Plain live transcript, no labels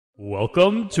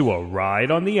Welcome to A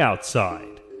Ride on the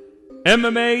Outside.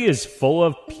 MMA is full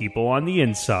of people on the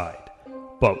inside,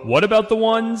 but what about the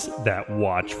ones that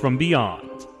watch from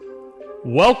beyond?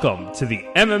 Welcome to the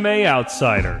MMA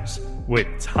Outsiders with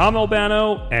Tom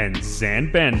Albano and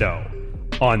Zan Bando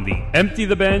on the Empty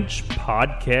the Bench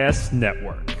Podcast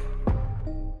Network.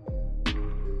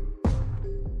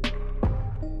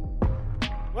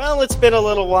 Well, it's been a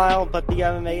little while, but the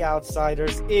MMA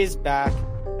Outsiders is back.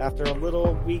 After a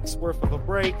little week's worth of a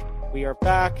break, we are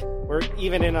back. We're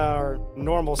even in our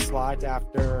normal slot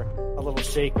after a little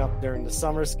shake-up during the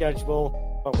summer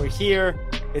schedule, but we're here.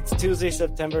 It's Tuesday,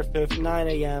 September 5th, 9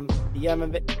 a.m.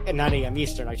 9 a.m.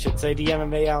 Eastern, I should say. The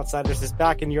MMA Outsiders is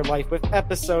back in your life with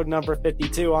episode number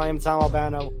 52. I am Tom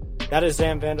Albano. That is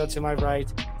Zan Bando to my right.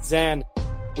 Zan,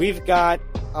 we've got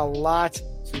a lot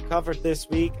to cover this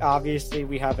week. Obviously,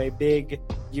 we have a big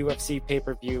UFC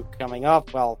pay-per-view coming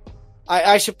up. Well,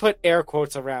 I should put air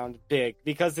quotes around big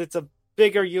because it's a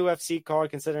bigger UFC card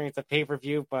considering it's a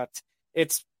pay-per-view, but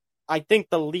it's, I think,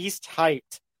 the least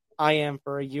hyped I am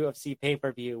for a UFC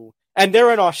pay-per-view. And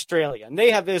they're in Australia, and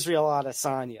they have Israel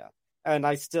Adesanya, and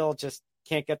I still just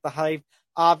can't get the hype.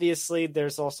 Obviously,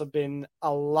 there's also been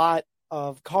a lot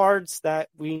of cards that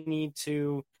we need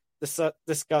to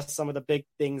discuss some of the big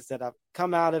things that have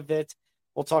come out of it.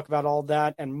 We'll talk about all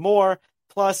that and more,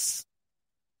 plus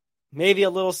maybe a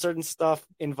little certain stuff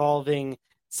involving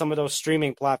some of those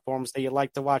streaming platforms that you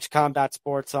like to watch combat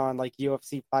sports on, like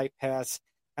UFC Fight Pass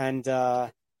and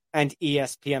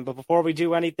ESPN. But before we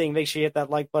do anything, make sure you hit that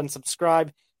like button,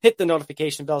 subscribe, hit the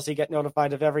notification bell so you get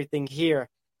notified of everything here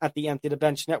at the Empty the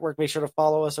Bench Network. Make sure to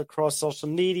follow us across social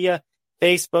media,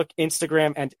 Facebook,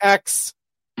 Instagram, and X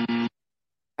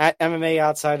at MMA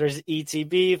Outsiders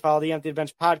ETB. Follow the Empty the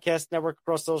Bench Podcast Network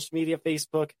across social media,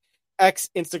 Facebook, X,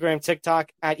 Instagram,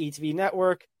 TikTok at ETB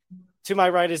Network. To my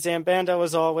right is Zan Bando,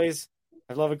 as always.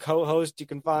 I love a co-host. You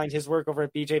can find his work over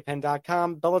at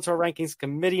bjpen.com, Bellator Rankings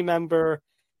Committee member,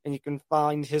 and you can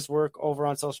find his work over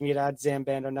on social media at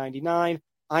ZanBando99.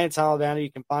 I am Tom Albano.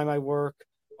 You can find my work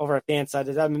over at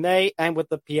Fansided MMA and with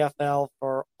the PFL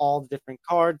for all the different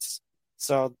cards.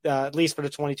 So at least for the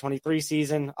 2023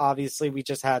 season, obviously we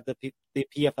just had the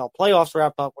PFL playoffs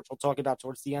wrap up, which we'll talk about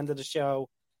towards the end of the show.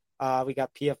 We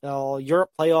got PFL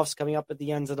Europe playoffs coming up at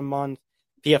the end of the month.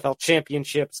 PFL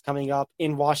championships coming up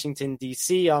in Washington,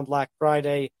 D.C. on Black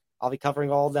Friday. I'll be covering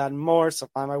all that and more, so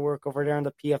find my work over there on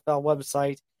the PFL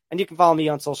website. And you can follow me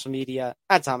on social media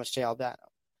at Thomas J. Albano.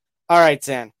 All right,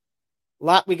 Zan. A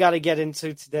lot we got to get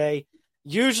into today.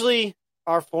 Usually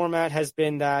our format has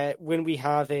been that when we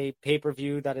have a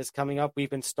pay-per-view that is coming up,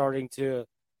 we've been starting to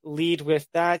lead with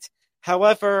that.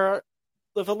 However,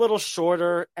 with a little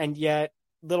shorter and yet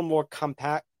a little more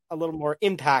compact, a little more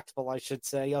impactful, I should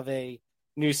say, of a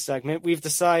news segment, we've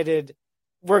decided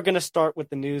we're going to start with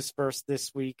the news first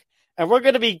this week. And we're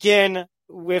going to begin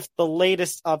with the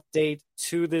latest update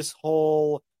to this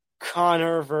whole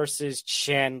Conor versus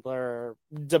Chandler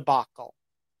debacle.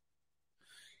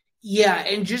 Yeah,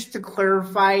 and just to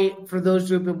clarify, for those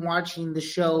who have been watching the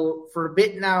show for a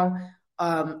bit now,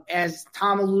 as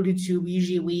Tom alluded to, we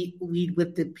usually lead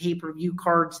with the pay-per-view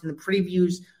cards and the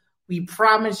previews. We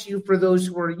promise you, for those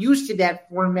who are used to that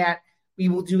format, we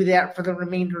will do that for the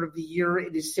remainder of the year.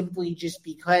 It is simply just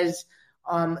because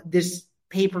this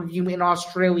pay-per-view in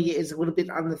Australia is a little bit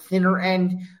on the thinner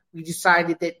end. We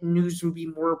decided that news would be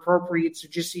more appropriate. So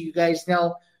just so you guys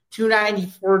know,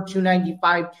 294,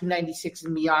 295, 296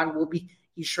 and beyond will be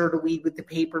sure to lead with the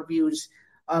pay-per-views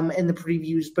and the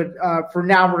previews. But for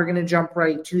now, we're going to jump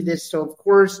right to this. So, of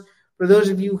course, for those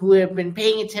of you who have been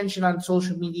paying attention on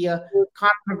social media,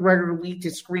 Conor McGregor leaked a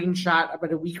screenshot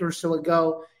about a week or so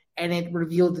ago, and it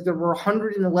revealed that there were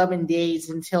 111 days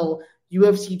until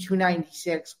UFC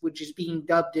 296, which is being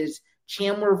dubbed as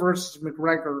Chandler versus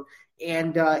McGregor.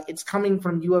 And it's coming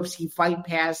from UFC Fight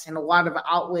Pass, and a lot of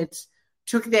outlets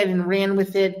took that and ran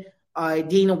with it.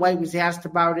 Dana White was asked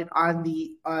about it on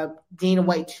the Dana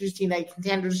White Tuesday Night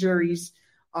Contender Series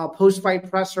post-fight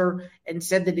presser and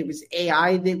said that it was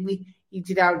AI that he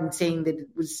did out and saying that it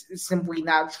was simply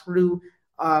not true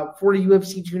for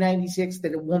UFC 296,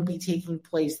 that it won't be taking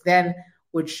place then,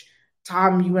 which,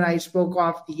 Tom, you and I spoke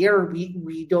off the air.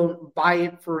 We don't buy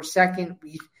it for a second.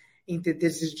 We think that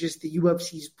this is just the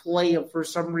UFC's play of, for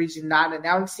some reason, not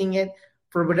announcing it.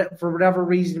 For whatever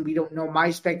reason, we don't know.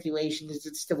 My speculation is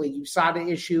it's still a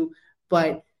USADA issue.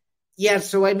 But, yeah,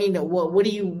 so, I mean, what do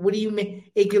you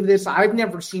make of this? I've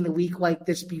never seen a leak like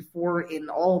this before in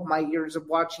all of my years of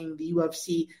watching the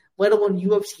UFC, let alone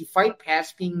UFC Fight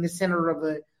Pass being the center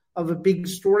of a big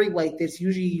story like this.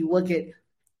 Usually you look at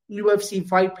UFC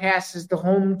Fight Pass as the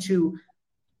home to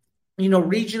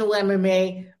regional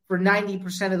MMA for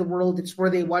 90% of the world. It's where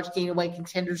they watch Dana White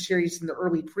Contender Series in the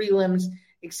early prelims,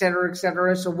 et cetera, et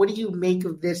cetera. So what do you make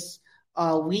of this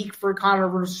week for Conor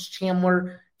versus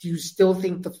Chandler? Do you still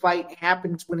think the fight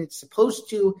happens when it's supposed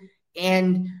to?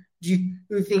 And do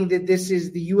you think that this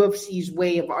is the UFC's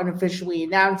way of unofficially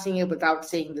announcing it without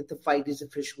saying that the fight is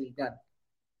officially done?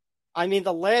 I mean,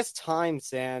 the last time,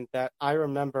 Zan, that I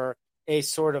remember a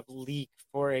sort of leak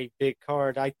for a big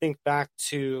card, I think back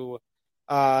to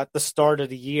the start of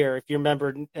the year. If you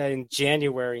remember in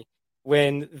January,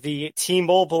 when the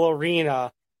T-Mobile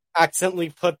Arena accidentally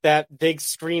put that big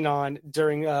screen on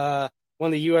during one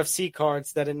of the UFC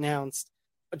cards that announced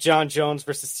John Jones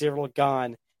versus Cyril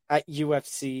Gane at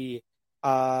UFC.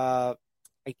 I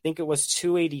think it was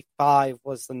 285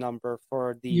 was the number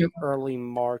for the early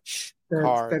March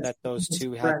card that those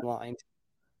two headlined.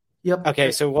 Yep.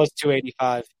 Okay, so it was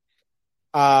 285.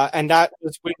 And that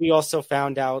was when we also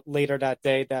found out later that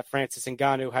day that Francis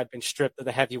Ngannou had been stripped of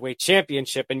the heavyweight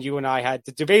championship, and you and I had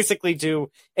to basically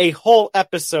do a whole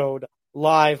episode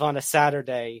live on a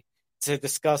Saturday to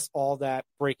discuss all that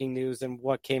breaking news and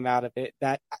what came out of it.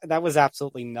 That was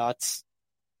absolutely nuts.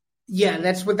 Yeah,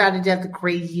 that's without a doubt the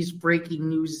craziest breaking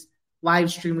news live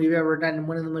stream we've ever done, and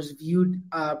one of the most viewed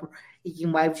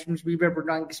breaking live streams we've ever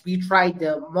done, because we tried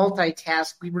to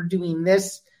multitask. We were doing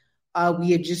this.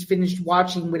 We had just finished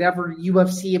watching whatever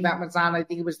UFC event was on. I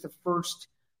think it was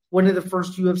one of the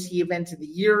first UFC events of the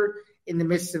year in the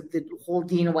midst of the whole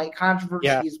Dana White controversy,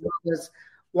 as well as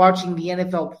watching the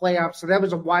NFL playoffs. So that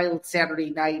was a wild Saturday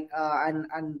night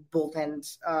on both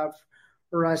ends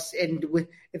for us, and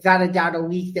without a doubt, a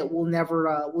week that we'll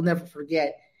never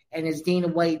forget. And as Dana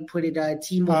White put it,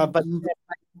 T-Mobile,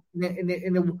 and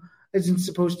it isn't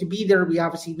supposed to be there. We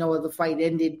obviously know how the fight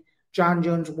ended. John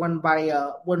Jones won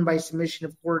by submission,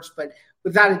 of course, but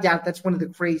without a doubt, that's one of the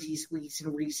craziest weeks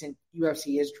in recent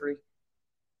UFC history.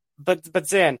 But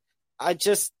Zan, I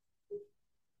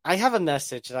have a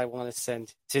message that I want to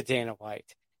send to Dana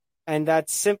White, and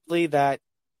that's simply that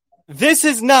this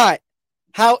is not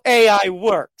how AI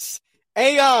works.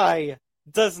 AI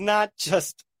does not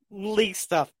just leak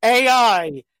stuff.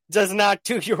 AI does not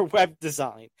do your web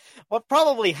design. What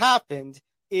probably happened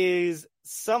is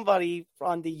somebody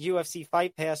on the UFC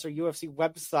Fight Pass or UFC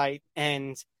website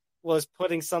and was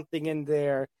putting something in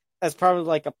there as probably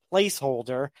like a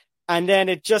placeholder. And then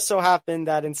it just so happened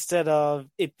that instead of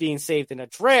it being saved in a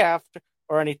draft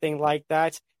or anything like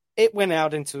that, it went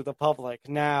out into the public.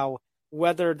 Now,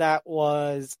 whether that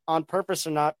was on purpose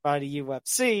or not by the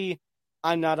UFC,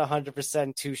 I'm not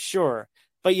 100% too sure.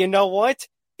 But you know what?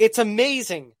 It's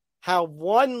amazing how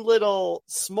one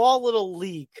small little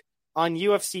leak on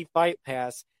UFC Fight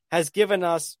Pass has given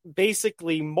us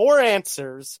basically more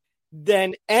answers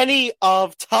than any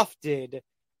of Tough did.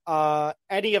 And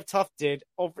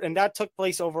that took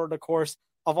place over the course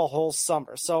of a whole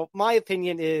summer. So my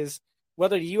opinion is,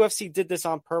 whether the UFC did this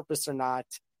on purpose or not,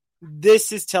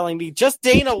 this is telling me just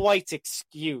Dana White's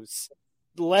excuse,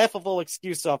 the laughable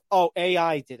excuse of,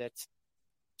 AI did it.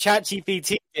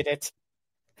 ChatGPT did it.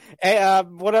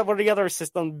 What are the other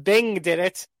systems? Bing did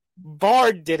it.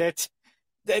 Bard did it.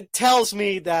 It tells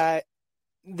me that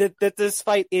this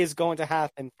fight is going to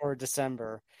happen for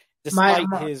December, despite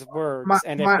his words.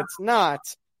 And if it's not,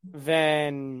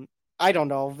 then I don't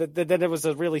know. Then it was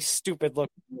a really stupid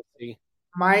look.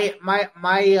 My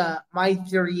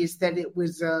theory is that it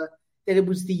was the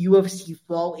UFC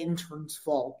fall, intern's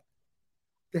fault.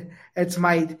 That's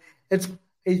my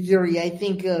theory. I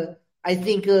think intern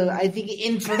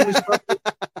was probably,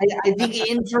 I think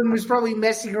intern was probably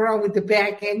messing around with the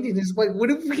back end and is like, what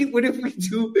if we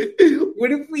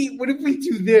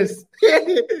do this?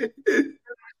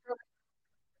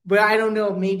 But I don't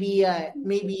know. Maybe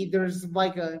there's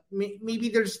maybe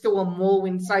there's still a mole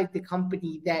inside the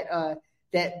company that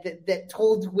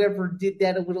told whoever did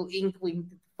that a little inkling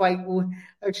that the fight will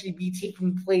actually be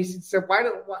taking place, and so why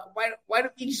don't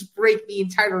we just break the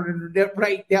entire internet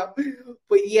right now?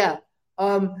 But yeah.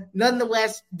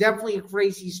 Nonetheless, definitely a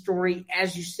crazy story.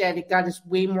 As you said, it got us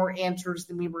way more answers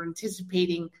than we were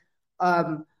anticipating.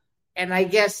 And I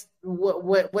guess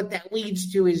what that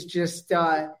leads to is just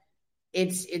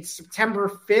it's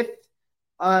September 5th,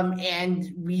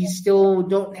 and we still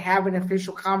don't have an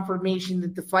official confirmation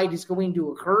that the fight is going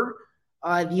to occur.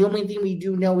 The only thing we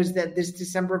do know is that this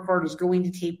December card is going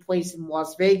to take place in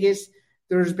Las Vegas.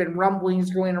 There's been rumblings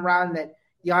going around that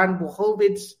Jan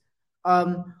Blachowicz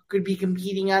could be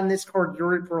competing on this card.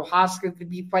 Yuri Prochazka could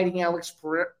be fighting Alex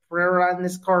Pereira on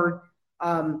this card.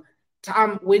 Tom,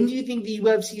 when do you think the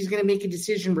UFC is going to make a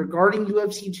decision regarding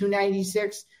UFC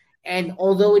 296? And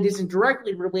although it isn't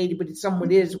directly related, but it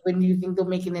somewhat is, when do you think they'll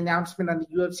make an announcement on the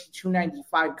UFC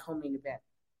 295 co-main event?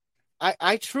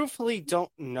 I truthfully don't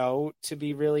know, to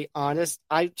be really honest.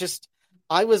 I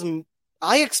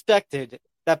expected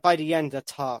that by the end of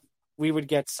TUF, we would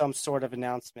get some sort of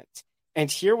announcement.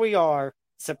 And here we are,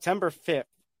 September 5th,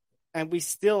 and we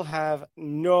still have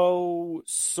no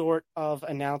sort of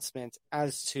announcement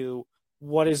as to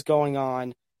what is going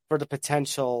on for the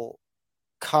potential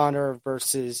Conor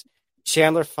versus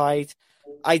Chandler fight.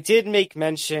 I did make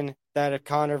mention that if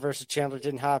Conor versus Chandler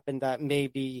didn't happen, that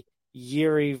maybe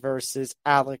Yuri versus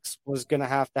Alex was going to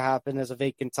have to happen as a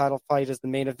vacant title fight as the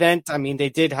main event. I mean, they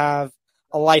did have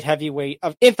a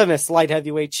infamous light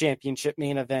heavyweight championship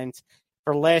main event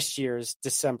for last year's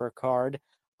December card.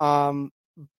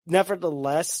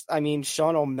 Nevertheless, I mean,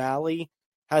 Sean O'Malley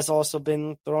has also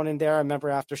been thrown in there. I remember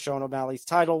after Sean O'Malley's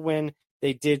title win,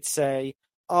 they did say,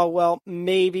 oh, well,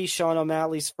 maybe Sean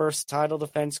O'Malley's first title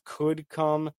defense could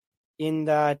come in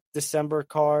that December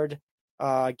card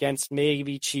against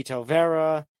maybe Chito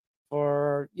Vera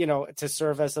or, to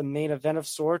serve as a main event of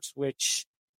sorts, which,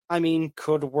 I mean,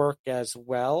 could work as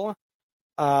well.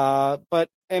 But,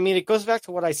 I mean, it goes back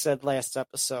to what I said last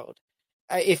episode.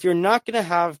 If you're not going to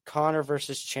have Conor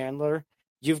versus Chandler,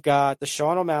 you've got the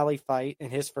Sean O'Malley fight in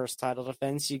his first title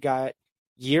defense. You got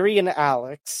Yuri and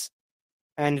Alex.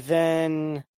 And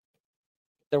then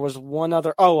there was one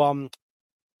other. Leon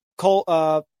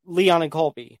and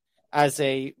Colby as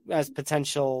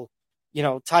potential,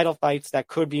 title fights that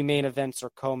could be main events or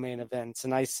co-main events.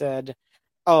 And I said,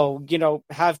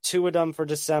 have two of them for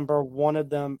December, one of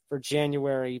them for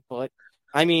January. But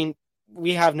I mean,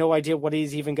 we have no idea what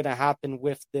is even going to happen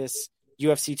with this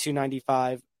UFC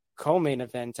 295 co-main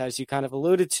event, as you kind of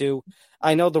alluded to.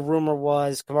 I know the rumor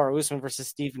was Kamaru Usman versus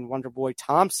Stephen Wonderboy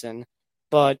Thompson,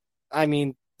 but I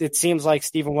mean, it seems like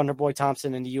Stephen Wonderboy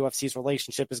Thompson and the UFC's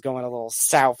relationship is going a little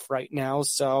south right now.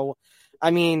 So,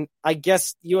 I mean, I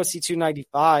guess UFC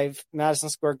 295, Madison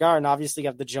Square Garden, obviously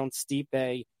have the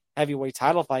Jones-Stipe heavyweight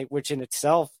title fight, which in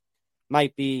itself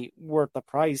might be worth the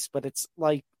price, but it's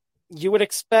like you would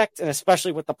expect, and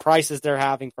especially with the prices they're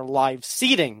having for live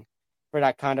seating for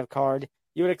that kind of card,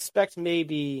 you would expect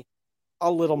maybe a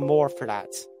little more for that.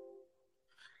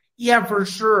 Yeah, for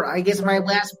sure. I guess my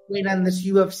last point on this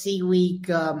UFC week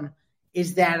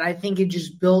is that I think it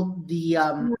just built the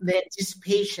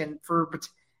anticipation for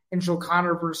potential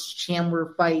Conor versus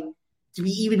Chandler fight to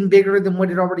be even bigger than what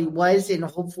it already was, and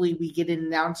hopefully we get an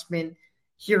announcement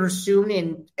here soon.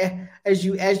 And as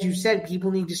you said, people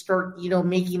need to start,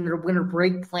 making their winter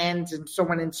break plans and so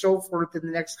on and so forth in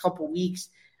the next couple of weeks.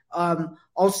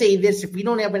 I'll say this: if we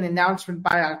don't have an announcement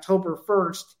by October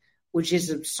 1st, which is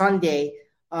a Sunday,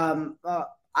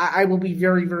 I will be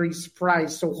very, very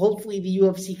surprised. So hopefully the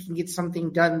UFC can get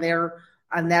something done there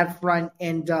on that front,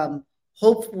 and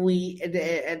hopefully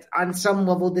on some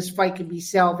level this fight can be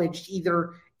salvaged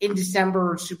either in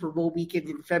December or Super Bowl weekend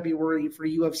in February for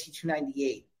UFC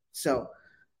 298. So,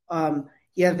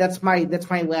 that's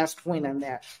my last point on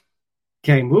that.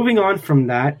 Okay, moving on from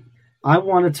that, I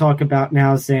want to talk about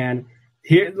now, Zan.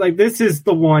 Here, this is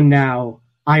the one now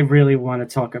I really want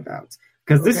to talk about,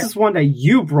 because this is one that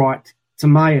you brought to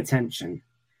my attention.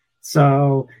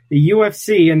 So the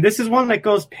UFC, and this is one that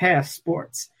goes past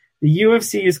sports. The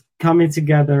UFC is coming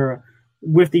together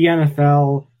with the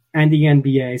NFL and the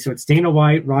NBA. So it's Dana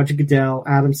White, Roger Goodell,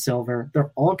 Adam Silver.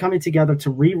 They're all coming together to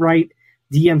rewrite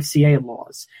DMCA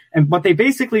laws. And what they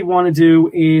basically want to do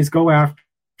is go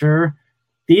after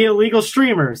the illegal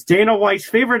streamers, Dana White's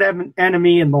favorite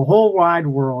enemy in the whole wide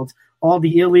world, all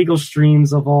the illegal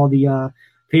streams of all the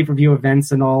pay-per-view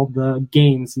events and all the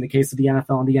games in the case of the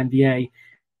NFL and the NBA,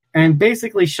 and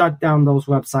basically shut down those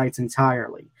websites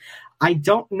entirely. I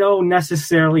don't know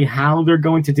necessarily how they're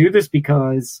going to do this,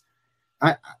 because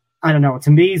I don't know.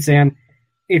 To me, Zan,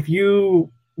 if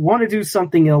you want to do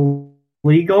something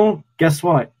illegal, guess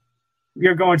what?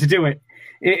 You're going to do it.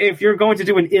 If you're going to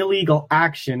do an illegal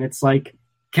action, it's like,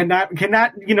 can that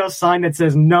sign that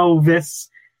says no, this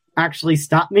actually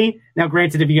stop me? Now,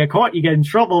 granted, if you get caught, you get in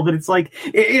trouble, but it's like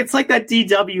that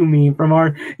DW meme from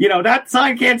our, that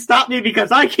sign can't stop me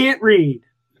because I can't read.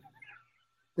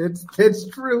 That's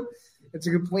true. That's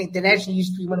a good point. That actually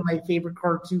used to be one of my favorite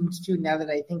cartoons too, now that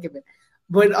I think of it.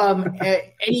 But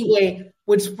anyway,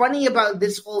 what's funny about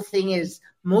this whole thing is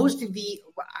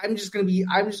I'm just going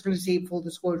to say full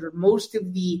disclosure, most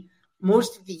of the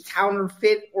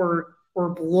counterfeit or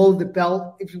below the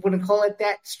belt, if you want to call it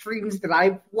that, streams that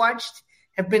I've watched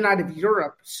have been out of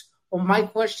Europe. Well, my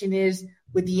question is,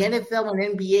 with the NFL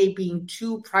and NBA being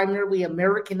two primarily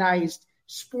Americanized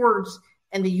sports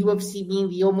and the UFC being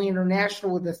the only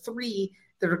international of the three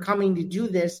that are coming to do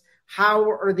this, how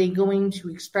are they going to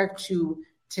expect to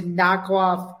knock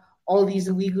off all these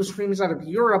illegal streams out of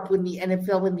Europe when the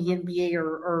NFL and the NBA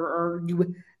are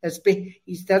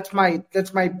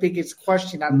that's my biggest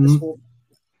question out of this whole.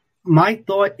 My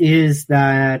thought is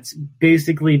that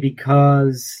basically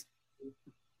because,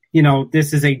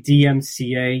 this is a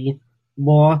DMCA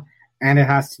law and it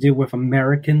has to do with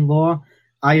American law,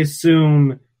 I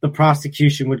assume the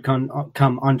prosecution would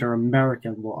come under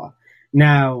American law.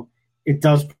 Now, it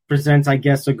does present, I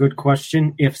guess, a good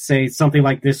question if, say, something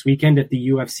like this weekend, if the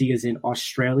UFC is in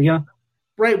Australia.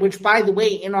 Right, which, by the way,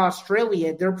 in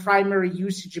Australia, their primary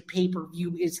usage of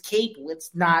pay-per-view is cable. It's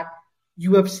not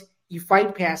UFC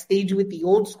Fight Pass. They do it the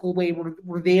old school way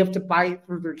where they have to buy it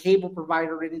through their cable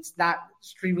provider, and it's not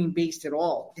streaming based at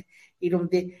all. They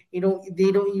don't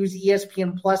use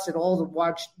ESPN Plus at all to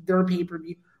watch their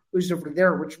pay-per-view over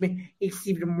there, which makes it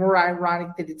even more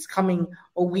ironic that it's coming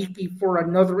a week before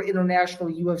another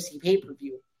international UFC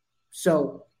pay-per-view.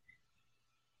 So,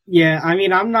 yeah, I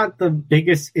mean, I'm not the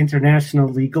biggest international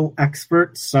legal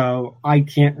expert, so I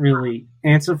can't really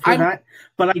answer for that.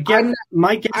 But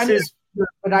my guess is.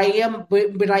 But I am,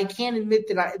 but I can admit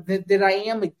that I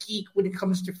am a geek when it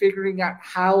comes to figuring out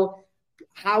how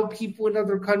people in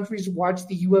other countries watch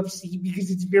the UFC because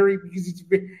it's very,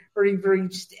 very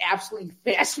just absolutely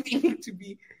fascinating to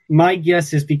me. My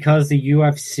guess is because the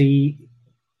UFC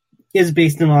is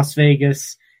based in Las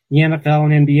Vegas, the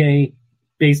NFL and NBA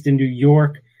based in New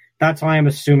York. That's why I'm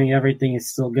assuming everything is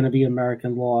still going to be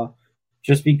American law,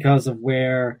 just because of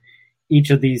where each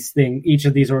of these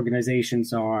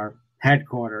organizations are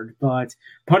headquartered. But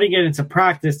putting it into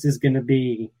practice is going to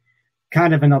be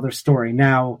kind of another story.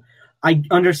 Now, I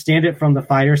understand it from the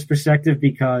fighter's perspective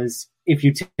because if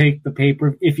you take the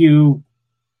if you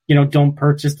don't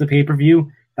purchase the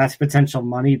pay-per-view, that's potential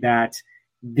money that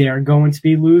they're going to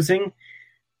be losing.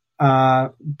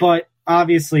 But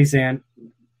obviously, Zan,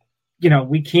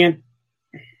 we can't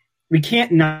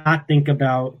not think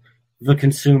about the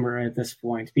consumer at this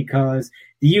point because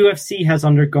the UFC has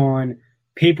undergone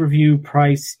pay-per-view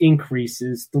price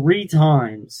increases 3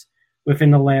 times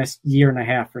within the last year and a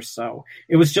half or so.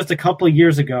 It was just a couple of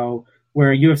years ago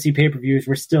where UFC pay-per-views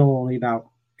were still only about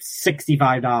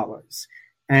 $65.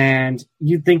 And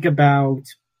you think about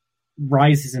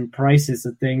rises in prices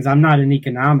of things. I'm not an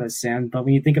economist, Sam, but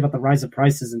when you think about the rise of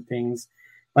prices and things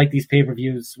like these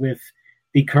pay-per-views with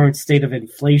the current state of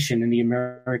inflation in the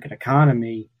American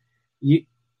economy,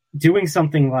 doing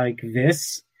something like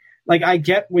this, like I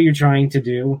get what you're trying to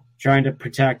do, trying to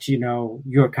protect,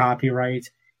 your copyright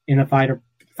in a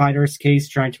fighter's case,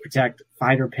 trying to protect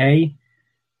fighter pay.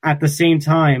 At the same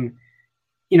time,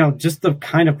 just the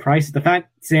kind of price, the fact,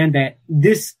 Sam, that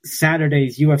this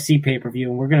Saturday's UFC pay-per-view,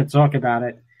 and we're going to talk about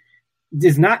it,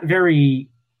 is not very,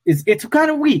 it's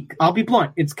kind of weak. I'll be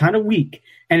blunt. It's kind of weak.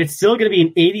 And it's still going to be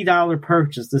an $80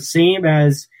 purchase, the same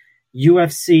as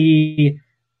UFC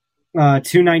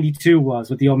 292 was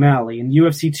with the O'Malley, and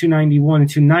UFC 291 and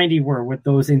 290 were with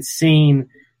those insane,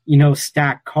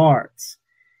 stacked cards.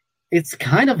 It's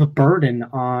kind of a burden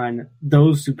on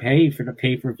those who pay for the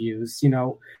pay-per-views.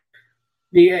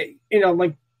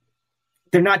 Like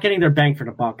they're not getting their bang for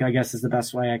the buck, I guess is the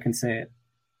best way I can say it.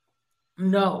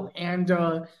 No, and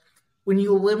when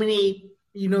you eliminate,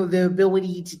 the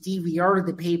ability to DVR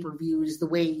the pay-per-views the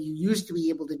way you used to be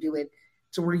able to do it,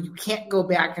 to where you can't go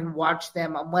back and watch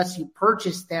them unless you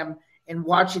purchase them and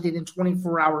watch it in a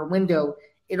 24-hour window,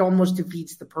 it almost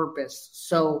defeats the purpose.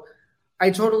 So I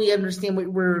totally understand where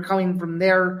we're coming from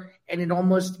there, and it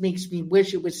almost makes me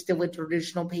wish it was still a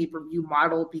traditional pay-per-view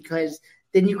model because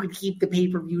then you could keep the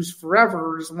pay-per-views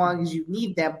forever as long as you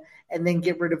need them and then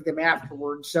get rid of them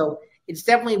afterwards. So it's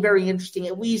definitely very interesting.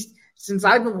 At least since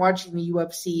I've been watching the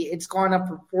UFC, it's gone up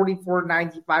from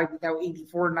 $44.95 to now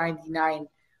 $84.99,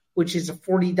 which is a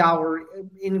 $40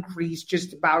 increase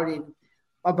just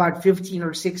about 15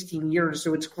 or 16 years.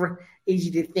 So it's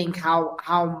crazy to think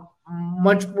how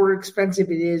much more expensive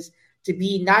it is to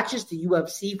be not just a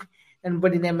UFC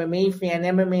but an MMA fan.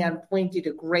 MMA on Point did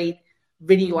a great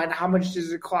video on how much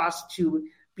does it cost to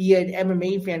be an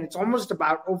MMA fan. It's almost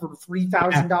about over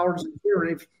 $3,000 a year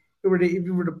if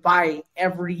you were to buy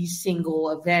every single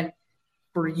event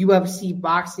for UFC,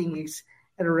 boxing,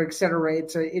 et cetera.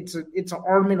 It's an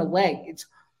arm and a leg. It's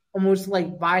almost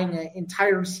like buying an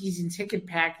entire season ticket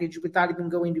package without even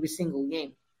going to a single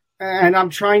game. And I'm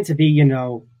trying to be,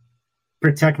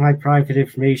 protect my private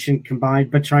information combined,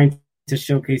 but trying to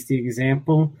showcase the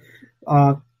example.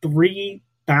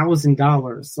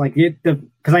 $3,000, like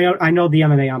because I know the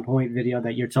MMA on Point video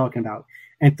that you're talking about,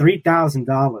 and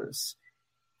 $3,000.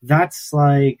 That's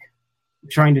like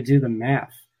trying to do the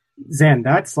math. Zan,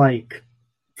 that's like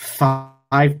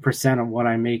 5% of what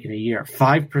I make in a year.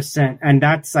 5%. And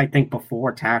that's, I think,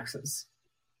 before taxes.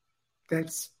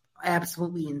 That's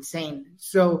absolutely insane.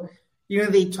 So,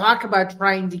 they talk about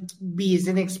trying to be as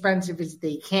inexpensive as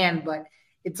they can, but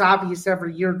it's obvious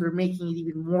every year they're making it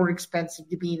even more expensive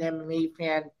to be an MMA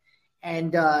fan.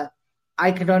 And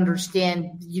I could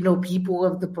understand, people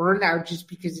of the burnout just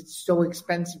because it's so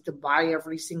expensive to buy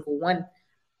every single one.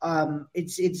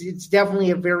 It's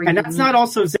definitely a very, and that's not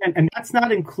also Zen, and that's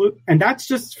not and that's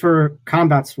just for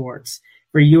combat sports,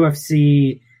 for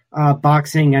UFC,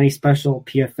 boxing, any special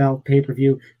PFL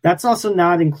pay-per-view. That's also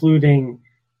not including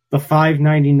the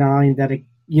 $5.99 that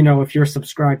if you're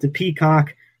subscribed to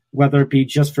Peacock, whether it be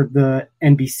just for the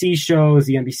NBC shows,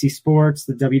 the NBC Sports,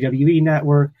 the WWE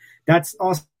Network. That's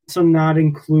also not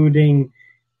including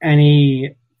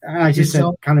any. I just said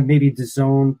kind of maybe the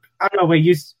Zone. I don't know.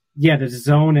 The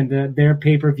Zone and their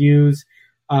pay-per-views,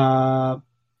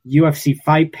 UFC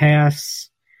Fight Pass.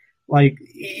 Like,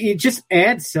 it just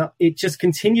adds up. It just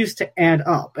continues to add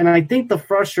up. And I think the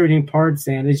frustrating part,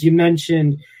 Sam, is you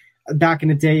mentioned back in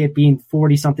the day it being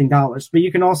 $40-something. But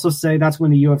you can also say that's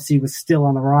when the UFC was still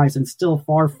on the rise and still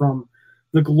far from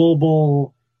the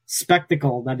global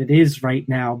spectacle that it is right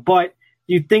now. But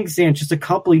you'd think, Sam, just a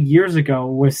couple of years ago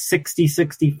was $60,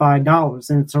 $65,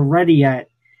 and it's already at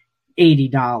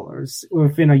 $80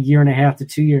 within a year and a half to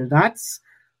 2 years. That's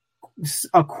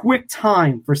a quick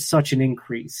time for such an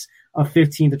increase, a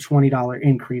 $15 to $20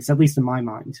 increase, at least in my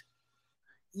mind.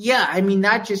 Yeah, I mean,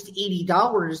 not just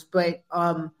 $80, but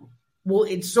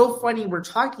it's so funny we're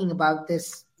talking about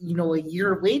this, a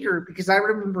year later, because I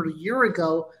remember a year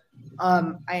ago,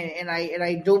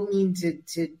 I don't mean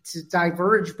to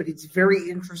diverge, but it's very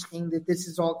interesting that this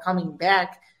is all coming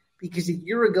back, because a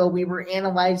year ago we were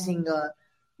analyzing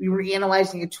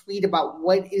a tweet about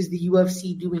what is the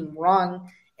UFC doing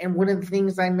wrong, and one of the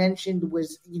things I mentioned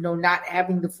was not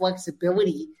having the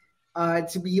flexibility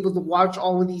to be able to watch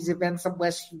all of these events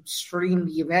unless you stream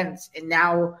the events. And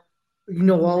now,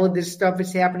 all of this stuff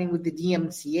is happening with the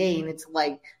DMCA, and it's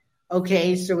like,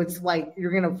 okay, so it's like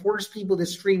you're going to force people to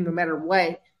stream no matter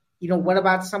what. What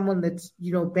about someone that's,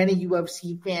 been a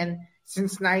UFC fan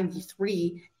since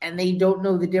 '93 and they don't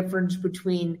know the difference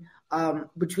between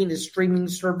the streaming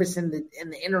service and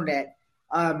the internet?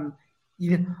 And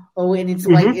it's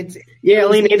like, it's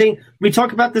alienating. We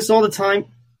talk about this all the time.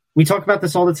 On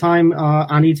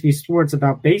ETV Sports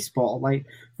about baseball. Like,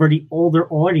 for the older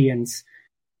audience,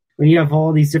 when you have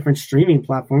all these different streaming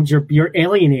platforms, you're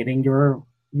alienating your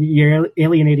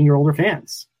older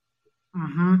fans.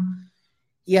 Mm-hmm.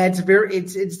 Yeah,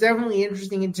 it's definitely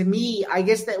interesting. And to me, I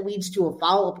guess that leads to a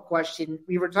follow-up question.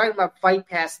 We were talking about Fight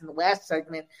Pass in the last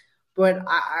segment, but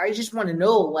I just want to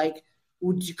know, like,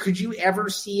 could you ever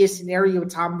see a scenario,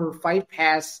 Tom, where Fight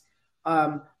Pass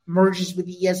merges with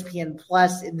ESPN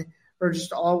Plus or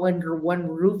just all under one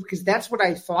roof? Because that's what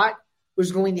I thought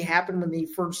was going to happen when they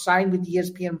first signed with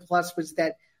ESPN Plus, was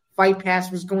that Fight Pass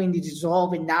was going to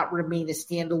dissolve and not remain a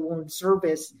standalone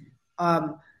service.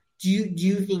 Do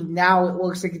you think now it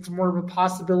looks like it's more of a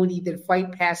possibility that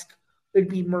Fight Pass could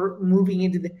be moving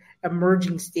into the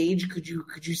emerging stage? Could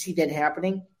you see that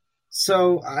happening?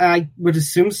 So I would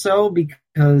assume so,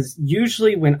 because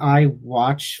usually when I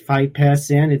watch Fight Pass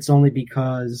it's only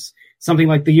because something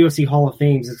like the UFC Hall of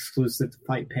Fame is exclusive to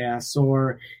Fight Pass,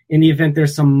 or in the event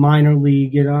there's some minor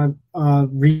league,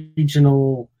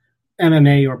 regional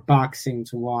MMA or boxing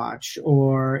to watch,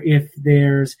 or if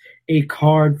there's a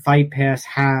card Fight Pass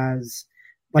has,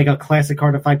 like a classic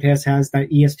card that Fight Pass has that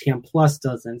ESPN Plus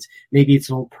doesn't. Maybe it's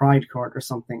an old Pride card or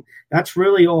something. That's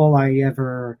really all I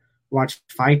ever watch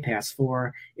Fight Pass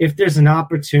for. If there's an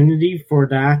opportunity for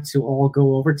that to all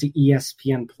go over to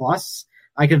ESPN Plus,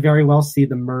 I could very well see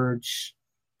the merge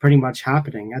pretty much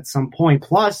happening at some point.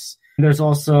 Plus, there's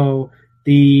also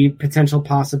the potential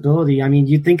possibility. I mean,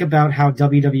 you think about how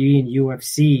WWE and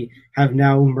UFC have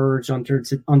now merged under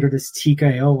this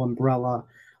TKO umbrella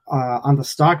on the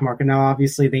stock market. Now,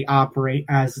 obviously, they operate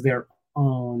as their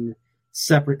own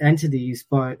separate entities,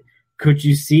 but could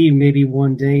you see maybe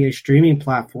one day a streaming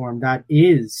platform that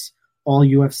is all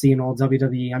UFC and all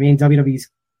WWE? I mean, WWE's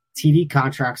TV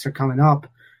contracts are coming up,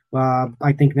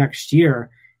 I think, next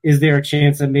year. Is there a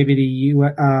chance that maybe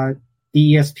the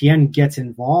ESPN gets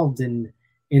involved in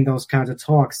those kinds of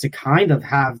talks to kind of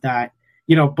have that,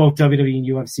 both WWE and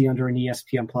UFC under an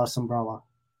ESPN Plus umbrella?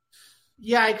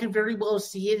 Yeah, I could very well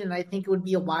see it, and I think it would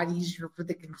be a lot easier for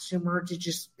the consumer to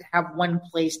just have one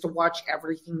place to watch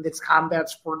everything that's combat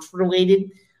sports related.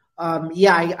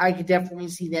 I could definitely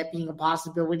see that being a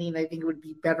possibility, and I think it would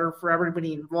be better for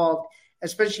everybody involved.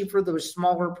 especially for those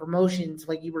smaller promotions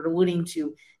like you were alluding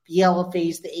to, the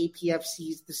LFAs, the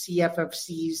APFCs, the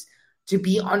CFFCs, to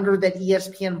be under that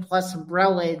ESPN Plus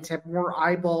umbrella and to have more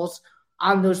eyeballs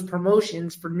on those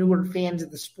promotions for newer fans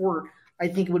of the sport. I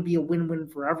think it would be a win-win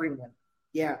for everyone.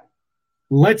 Yeah.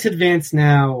 Let's advance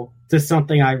now to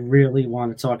something I really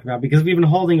want to talk about because we've been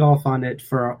holding off on it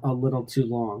for a little too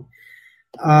long.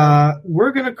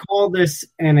 We're going to call this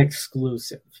an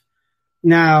exclusive.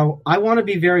 Now, I want to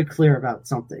be very clear about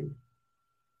something.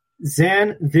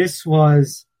 Zan, this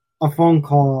was a phone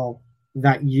call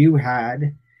that you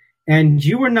had, and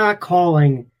you were not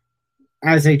calling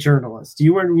as a journalist.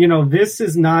 You were, this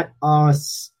is not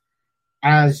us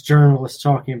as journalists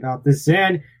talking about this.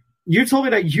 Zan, you told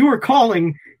me that you were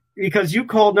calling because you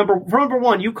called number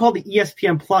one, you called the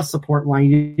ESPN Plus support line.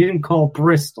 You didn't call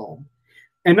Bristol.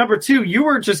 And number two, you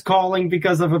were just calling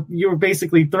because you were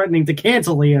basically threatening to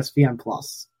cancel ESPN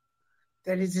Plus.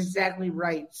 That is exactly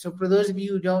right. So for those of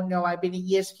you who don't know, I've been an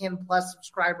ESPN Plus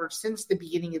subscriber since the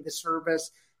beginning of the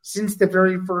service, since the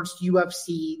very first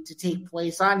UFC to take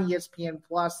place on ESPN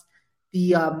Plus,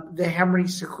 the Henry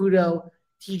Cejudo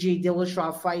TJ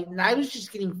Dillashaw fight. And I was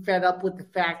just getting fed up with the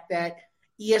fact that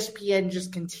ESPN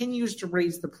just continues to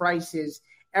raise the prices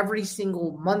every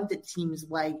single month, it seems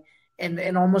like,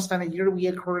 and almost on a yearly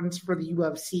occurrence for the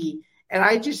UFC. And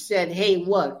I just said, hey,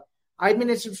 look, I've been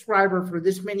a subscriber for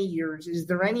this many years. Is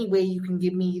there any way you can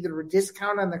give me either a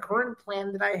discount on the current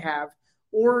plan that I have,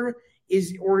 or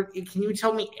can you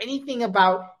tell me anything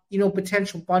about,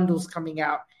 potential bundles coming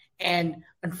out? And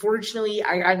unfortunately,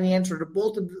 I got an answer to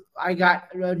both of them. I got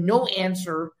no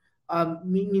answer,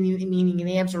 meaning an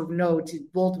answer of no to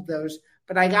both of those.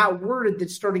 But I got word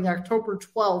that starting October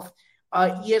 12th,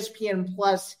 ESPN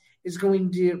Plus is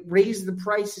going to raise the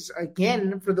prices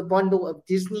again for the bundle of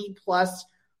Disney Plus,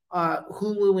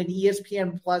 Hulu, and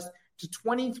ESPN Plus to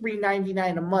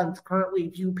 $23.99 a month. Currently,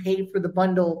 if you pay for the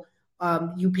bundle,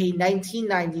 you pay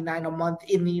 $19.99 a month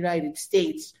in the United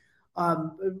States,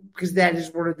 because that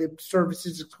is one of the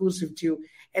services exclusive to.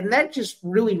 And that just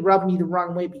really rubbed me the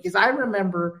wrong way, because I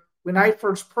remember when I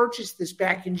first purchased this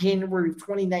back in January of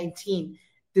 2019,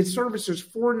 the service was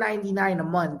 $4.99 a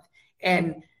month.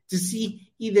 And to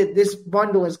see either this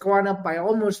bundle has gone up by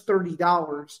almost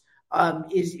 $30,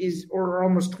 or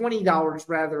almost $20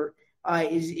 rather,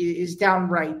 is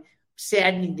downright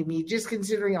saddening to me, just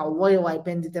considering how loyal I've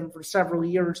been to them for several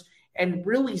years and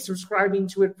really subscribing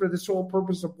to it for the sole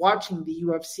purpose of watching the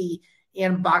UFC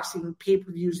and boxing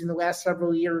pay-per-views in the last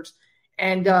several years.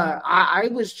 And I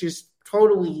was just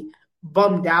totally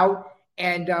bummed out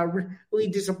and really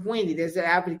disappointed as an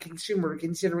avid consumer,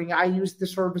 considering I use the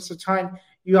service a ton.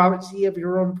 You obviously have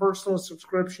your own personal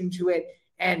subscription to it,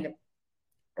 and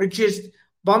it just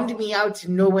bummed me out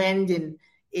to no end. And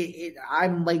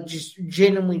I'm like just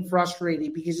genuinely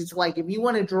frustrated, because it's like, if you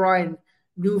want to draw in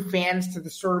new fans to the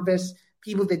service,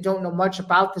 people that don't know much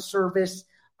about the service,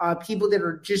 people that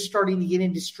are just starting to get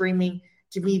into streaming,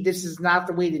 to me, this is not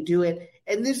the way to do it.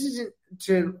 And this isn't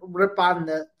to rip on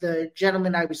the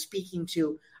gentleman I was speaking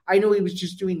to. I know he was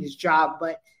just doing his job,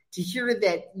 but to hear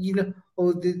that,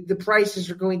 the prices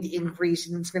are going to increase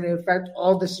and it's going to affect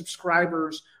all the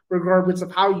subscribers regardless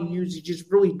of how you use it,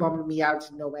 just really bummed me out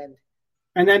to no end.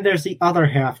 And then there's the other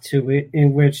half to it,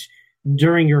 in which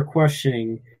during your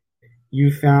questioning,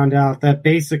 you found out that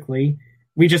basically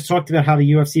we just talked about how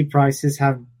the UFC prices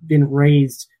have been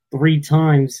raised 3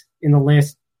 times in the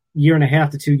last year and a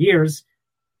half to 2 years,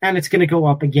 and it's going to go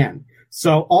up again.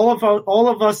 So all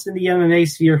of us in the MMA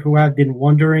sphere who have been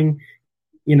wondering,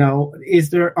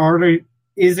 is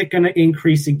it going to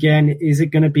increase again? Is it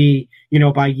going to be,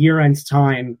 by year end's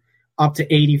time up to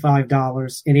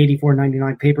 $85 and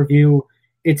 $84.99 pay-per-view?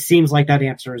 It seems like that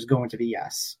answer is going to be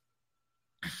yes.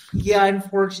 Yeah,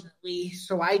 unfortunately.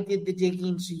 So I did the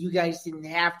digging so you guys didn't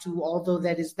have to, although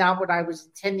that is not what I was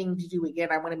intending to do. Again,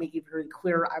 I want to make it very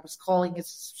clear. I was calling as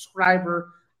a subscriber.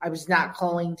 I was not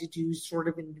calling to do sort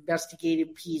of an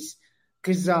investigative piece,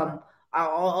 because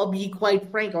I'll be quite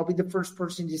frank. I'll be the first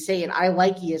person to say it. I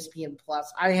like ESPN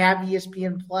Plus. I have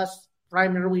ESPN Plus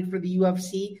primarily for the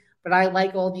UFC, but I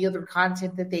like all the other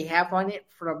content that they have on it,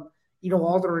 from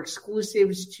all their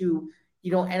exclusives to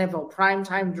NFL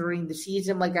primetime during the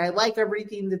season. Like, I like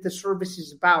everything that the service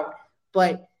is about,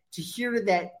 but to hear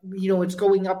that it's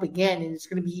going up again and it's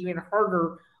going to be even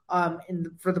harder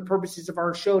for the purposes of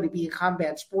our show to be a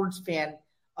combat sports fan,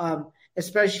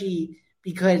 especially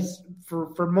because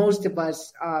for most of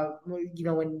us,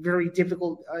 in very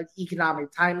difficult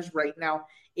economic times right now,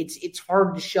 it's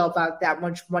hard to shell out that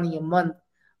much money a month.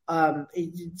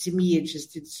 To me,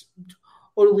 it's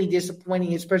totally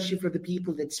disappointing, especially for the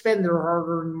people that spend their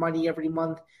hard-earned money every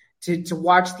month to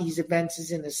watch these events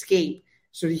is an escape.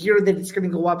 So to hear that it's going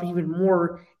to go up even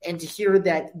more, and to hear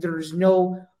that there's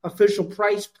no official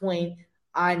price point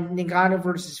on Ngannou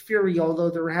versus Fury, although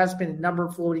there has been a number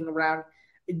floating around,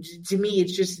 to me,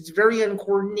 it's very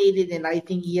uncoordinated, and I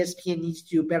think ESPN needs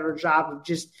to do a better job of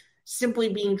just simply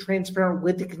being transparent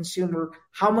with the consumer.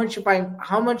 How much am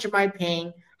I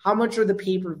paying? How much are the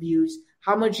pay-per-views?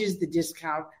 How much is the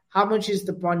discount? How much is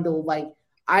the bundle?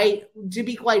 To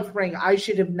be quite frank, I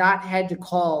should have not had to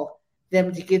call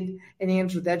them to get an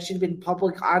answer. That should have been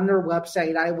public on their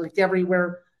website. I looked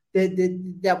everywhere.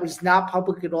 That was not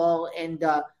public at all. And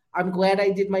I'm glad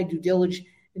I did my due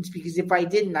diligence, because if I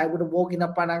didn't, I would have woken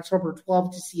up on October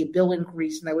 12th to see a bill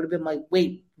increase, and I would have been like,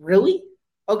 wait, really?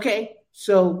 Okay.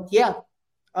 So, yeah.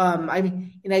 And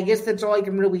I guess that's all I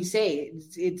can really say.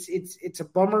 It's a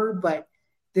bummer, but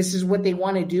this is what they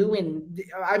want to do. And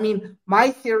I mean,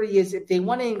 my theory is if they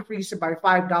want to increase it by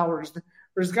 $5,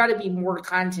 there's got to be more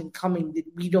content coming that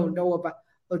we don't know about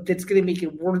that's going to make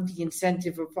it worth the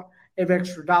incentive of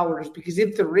extra dollars. Because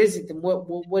if there isn't, then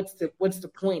what's the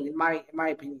point, in my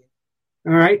opinion?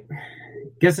 All right,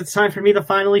 guess it's time for me to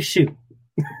finally shoot.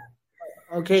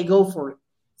 Okay, go for it.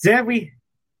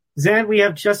 Zan, we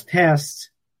have just passed.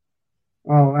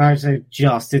 Oh, I say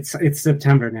just. It's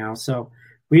September now, so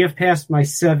we have passed my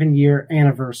 7-year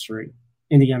anniversary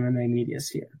in the MMA media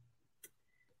sphere,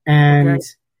 and okay.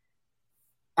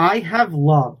 I have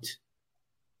loved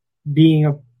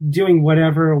doing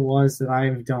whatever it was that I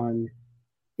have done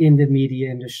in the media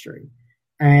industry.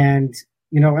 And,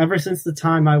 ever since the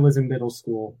time I was in middle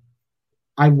school,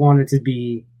 I wanted to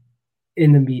be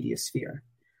in the media sphere.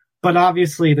 But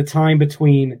obviously the time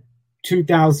between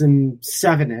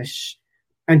 2007-ish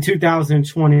and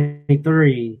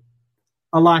 2023,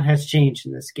 a lot has changed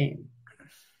in this game.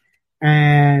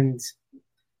 And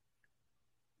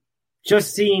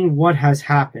just seeing what has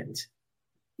happened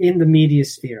in the media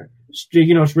sphere,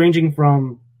 it's ranging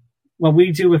from what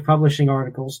we do with publishing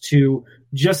articles to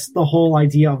just the whole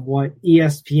idea of what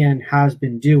ESPN has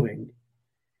been doing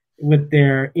with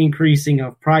their increasing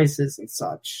of prices and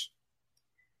such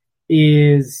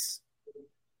is,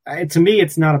 to me,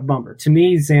 it's not a bummer. To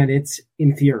me, Zan, it's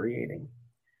infuriating.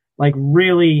 Like,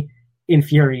 really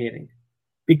infuriating.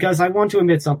 Because I want to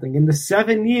admit something. In the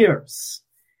 7 years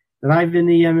that I've been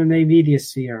in the MMA media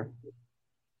sphere,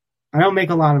 I don't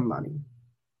make a lot of money.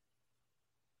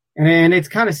 And it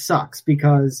kind of sucks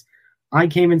because I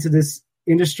came into this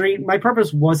industry. My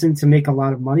purpose wasn't to make a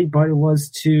lot of money, but it was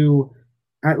to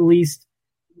at least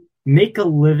make a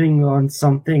living on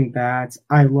something that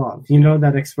I love. You know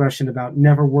that expression about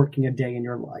never working a day in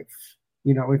your life.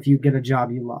 If you get a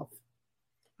job you love.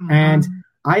 Mm-hmm. And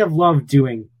I have loved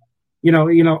doing,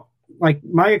 like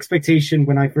my expectation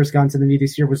when I first got into the media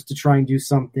sphere was to try and do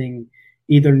something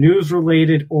either news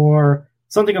related or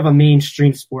something of a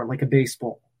mainstream sport like a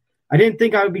baseball. I didn't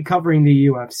think I would be covering the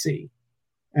UFC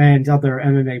and other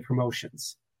MMA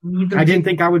promotions. I didn't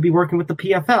think I would be working with the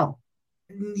PFL.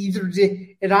 Neither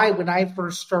did I when I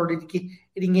first started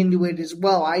getting into it as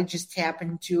well. I just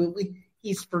happened to, at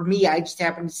least for me, I just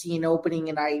happened to see an opening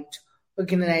and I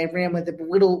took it and I ran with it.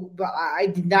 But I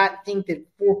did not think that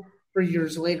 4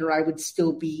 years later I would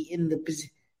still be in the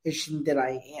position that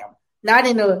I am. Not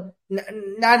in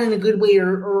a good way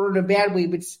or in a bad way,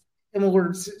 but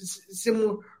similar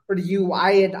to you.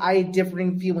 I had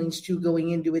differing feelings too going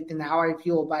into it than how I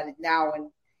feel about it now. And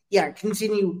yeah,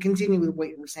 continue with what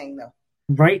you were saying though.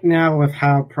 Right now with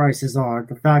how prices are,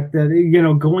 the fact that,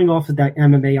 going off of that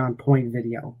MMA on Point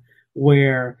video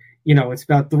where, it's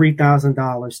about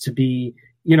 $3,000 to be,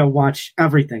 watch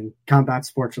everything combat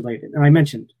sports related. And I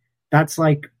mentioned that's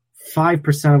like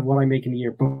 5% of what I make in a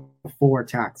year before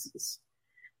taxes.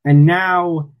 And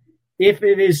now, if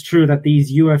it is true that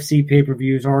these UFC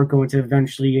pay-per-views are going to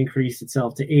eventually increase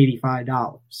itself to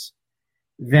 $85,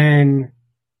 then,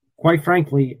 quite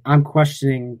frankly, I'm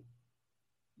questioning,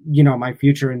 my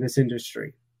future in this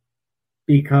industry.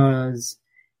 Because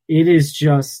it is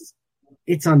just,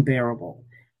 it's unbearable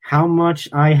how much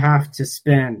I have to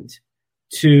spend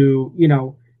to,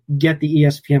 get the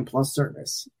ESPN Plus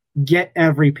service. Get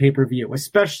every pay-per-view,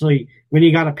 especially when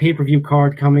you got a pay-per-view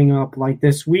card coming up like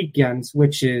this weekend's,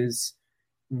 which is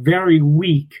very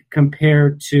weak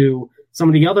compared to some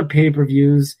of the other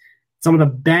pay-per-views, some of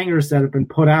the bangers that have been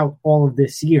put out all of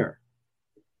this year.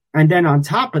 And then on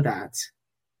top of that,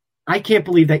 I can't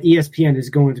believe that ESPN is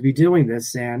going to be doing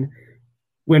this, Zan,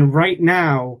 when right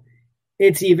now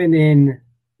it's even in,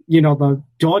 the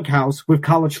doghouse with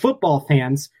college football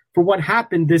fans for what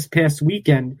happened this past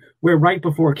weekend, where right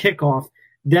before kickoff,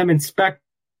 them and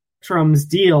Spectrum's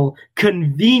deal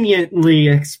conveniently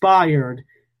expired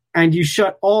and you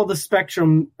shut all the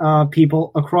Spectrum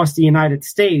people across the United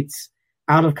States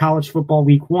out of college football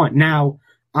week 1. Now,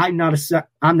 I'm not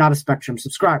a Spectrum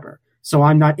subscriber, so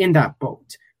I'm not in that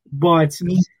boat. But,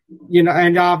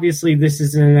 and obviously this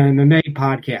is an MMA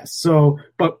podcast. So,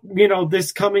 but,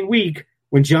 this coming week,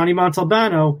 when Johnny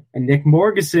Montalbano and Nick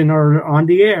Morgeson are on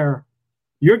the air,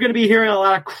 you're going to be hearing a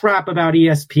lot of crap about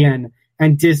ESPN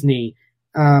and Disney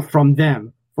from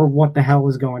them for what the hell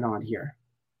is going on here.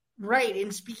 Right.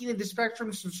 And speaking of the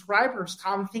Spectrum subscribers,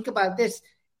 Tom, think about this.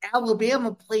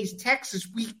 Alabama plays Texas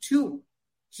week 2.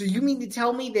 So you mean to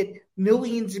tell me that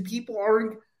millions of people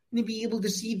aren't going to be able to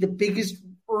see the biggest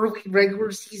early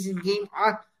regular season game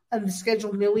on the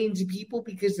schedule? Millions of people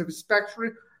because of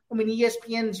Spectrum.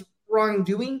 ESPN's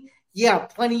wrongdoing. Yeah,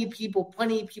 plenty of people are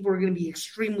going to be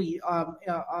extremely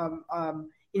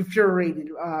infuriated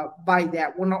by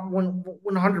that.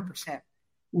 100%.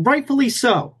 Rightfully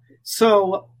so.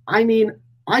 So, I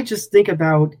just think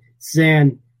about,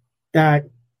 Zan, that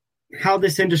how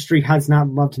this industry has not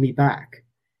loved me back.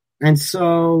 And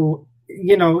so,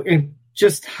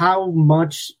 just how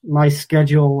much my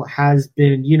schedule has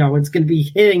been, it's going to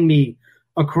be hitting me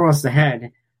across the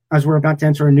head as we're about to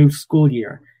enter a new school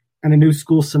year and a new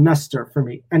school semester for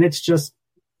me. And it's just,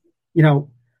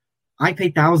 I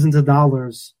pay thousands of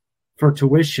dollars for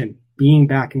tuition being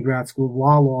back in grad school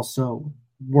while also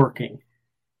working.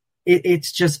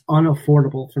 It's just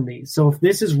unaffordable for me. So if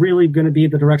this is really going to be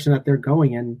the direction that they're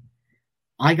going in,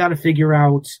 I got to figure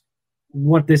out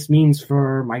what this means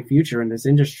for my future in this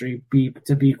industry,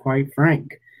 to be quite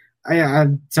frank.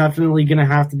 I'm definitely going to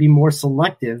have to be more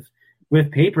selective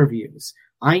with pay-per-views.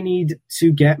 I need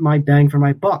to get my bang for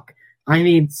my buck.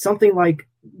 Something like,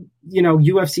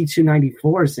 UFC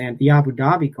 294, Sam, the Abu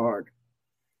Dhabi card.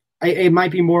 It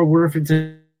might be more worth it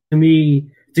to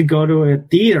me to go to a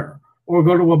theater or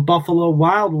go to a Buffalo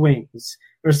Wild Wings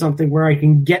or something where I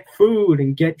can get food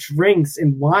and get drinks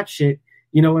and watch it,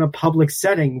 in a public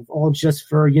setting, all just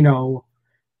for,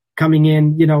 coming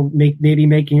in, maybe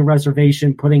making a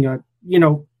reservation,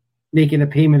 making a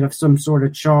payment of some sort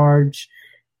of charge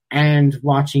and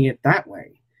watching it that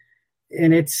way.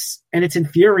 And it's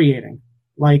infuriating.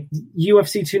 Like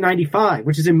UFC 295,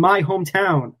 which is in my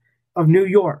hometown of New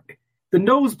York, the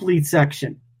nosebleed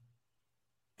section,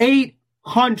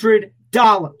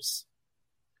 $800.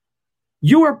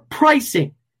 You are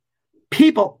pricing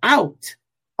people out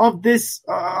of this,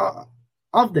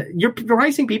 you're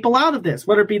pricing people out of this,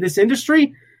 whether it be this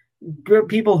industry,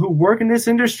 people who work in this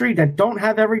industry that don't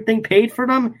have everything paid for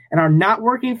them and are not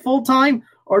working full time,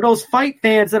 or those fight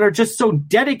fans that are just so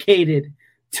dedicated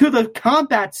to the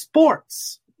combat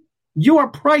sports. You are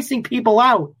pricing people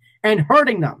out and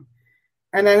hurting them.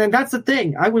 And that's the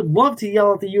thing. I would love to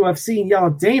yell at the UFC and yell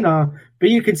at Dana, but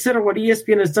you consider what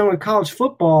ESPN has done with college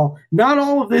football. Not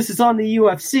all of this is on the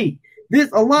UFC.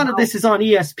 A lot of this is on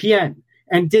ESPN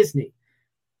and Disney.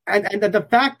 And the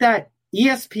fact that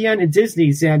ESPN and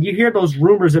Disney, Zan, you hear those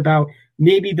rumors about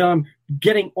maybe them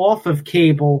getting off of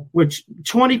cable, which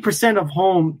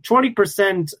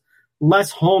 20%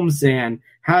 less homes, Zan,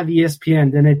 have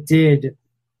ESPN than it did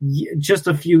just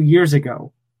a few years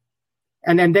ago.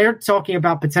 And then they're talking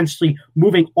about potentially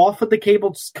moving off of the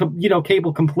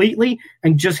cable completely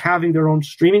and just having their own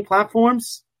streaming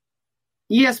platforms.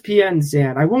 ESPN,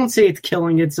 Zan, I won't say it's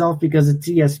killing itself because it's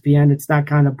ESPN. It's that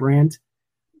kind of brand.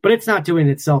 But it's not doing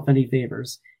itself any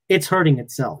favors. It's hurting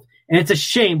itself. And it's a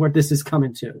shame where this is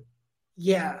coming to.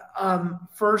 Yeah.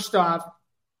 First off,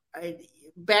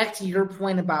 back to your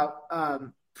point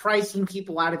about pricing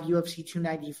people out of UFC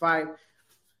 295.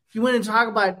 If you want to talk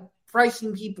about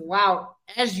pricing people out,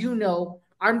 as you know,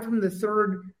 I'm from the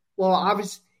third. Well,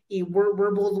 obviously,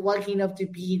 we're both lucky enough to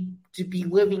be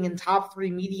living in top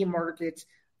 3 media markets.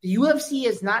 The UFC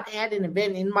has not had an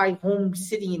event in my home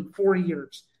city in 4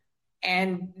 years,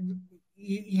 and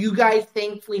you guys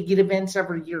thankfully get events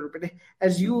every year. But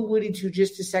as you alluded to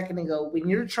just a second ago, when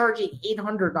you're charging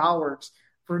 $800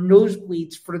 for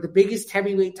nosebleeds for the biggest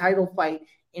heavyweight title fight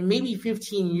in maybe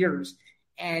 15 years,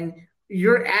 and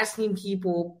you're asking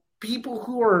people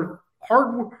who are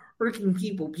hardworking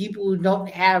people who don't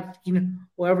have,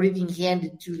 everything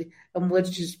handed to them,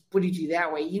 let's just put it to you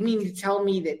that way. You mean to tell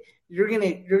me that you're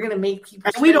gonna make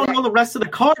people? And we don't know the rest of the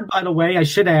card, by the way. I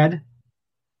should add.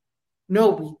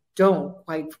 No, we don't.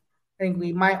 Like,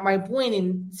 frankly, my point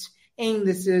in saying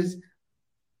this is,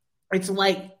 it's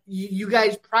like you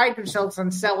guys pride yourselves on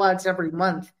sellouts every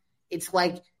month. It's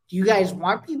like, do you guys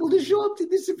want people to show up to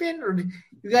this event, or do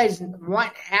you guys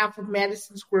want half of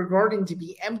Madison Square Garden to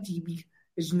be empty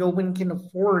because no one can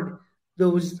afford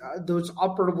those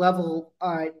upper level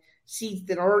seats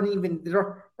that aren't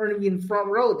even front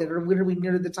row, that are literally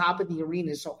near the top of the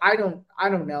arena. So I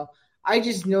don't know. I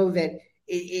just know that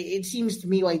it seems to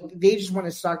me like they just want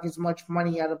to suck as much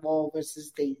money out of all of us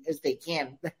as they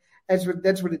can. That's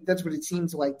what it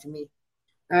seems like to me.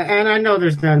 And I know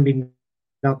there's going to be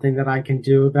nothing that I can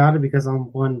do about it because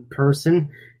I'm one person.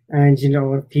 And,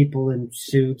 if people in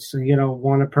suits,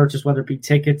 want to purchase, whether it be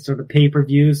tickets or the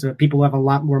pay-per-views, or people who have a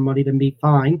lot more money than me,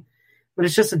 fine. But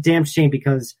it's just a damn shame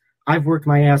because I've worked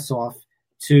my ass off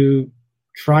to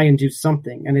try and do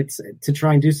something. And it's to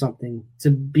try and do something,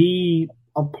 to be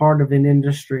a part of an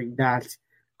industry that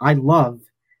I love.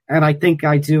 And I think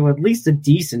I do at least a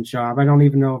decent job. I don't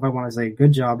even know if I want to say a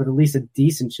good job, but at least a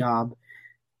decent job.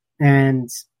 And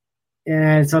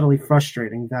it's utterly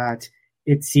frustrating that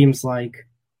it seems like,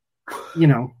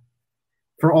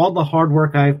 for all the hard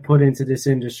work I've put into this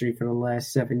industry for the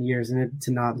last 7 years and it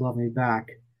to not love me back,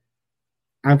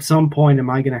 at some point am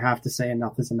I going to have to say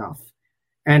enough is enough.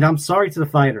 And I'm sorry to the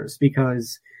fighters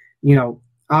because,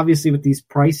 obviously with these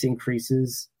price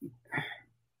increases,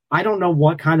 I don't know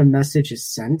what kind of message is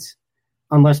sent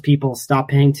unless people stop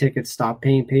paying tickets, stop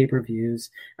paying pay-per-views.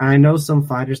 And I know some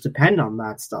fighters depend on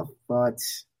that stuff, but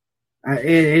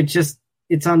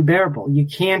it's unbearable. You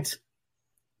can't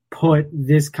put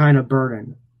this kind of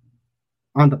burden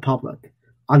on the public,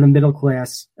 on the middle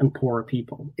class and poorer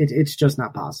people. It's just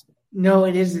not possible. No,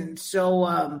 it isn't.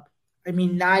 So,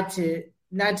 not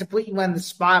to put you on the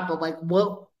spot, but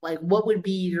what would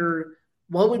be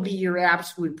your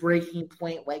absolute breaking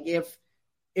point? Like if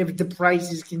the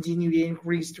prices continue to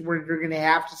increase to where you're going to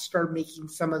have to start making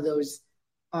some of those.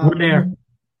 We're there.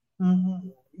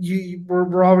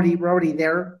 We're already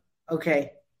there.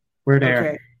 Okay. We're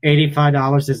there. Okay.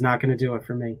 $85 is not going to do it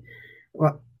for me.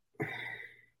 Well,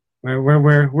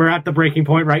 we're at the breaking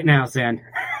point right now, Zan.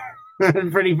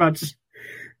 Pretty much.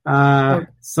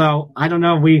 So I don't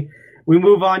know. We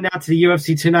move on now to the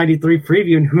UFC 293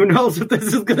 preview, and who knows if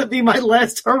this is going to be my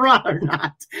last hurrah or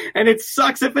not. And it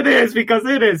sucks if it is because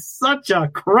it is such a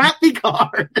crappy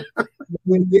card.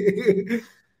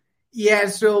 Yeah,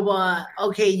 so,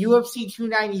 UFC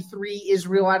 293,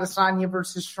 Israel Adesanya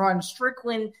versus Sean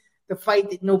Strickland, the fight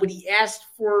that nobody asked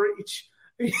for.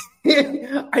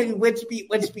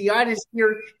 Let's be honest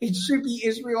here. It should be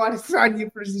Israel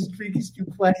Adesanya versus Dricus du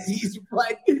Plessis,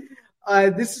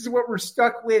 but this is what we're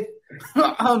stuck with.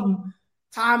 Tom,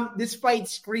 this fight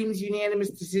screams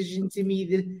unanimous decision to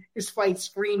me. This fight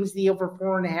screams the over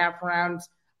 4.5 rounds.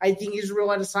 I think Israel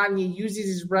Adesanya uses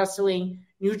his wrestling,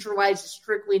 neutralizes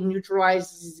Strickland,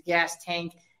 neutralizes his gas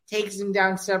tank, takes him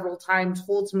down several times,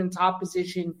 holds him in top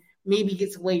position, maybe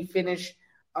gets a late finish.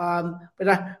 But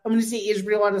I'm going to say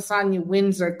Israel Adesanya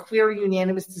wins a clear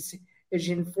unanimous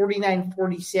decision,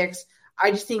 49-46. I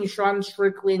just think Sean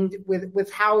Strickland,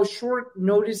 with how short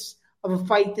notice of a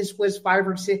fight this was 5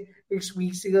 or 6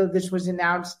 weeks ago, this was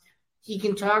announced, he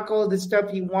can talk all the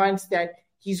stuff he wants, that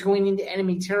he's going into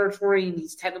enemy territory and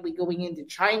he's technically going into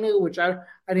China, which I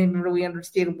didn't really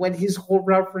understand what his whole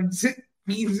reference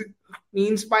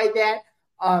means by that.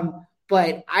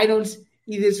 But I don't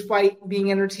see this fight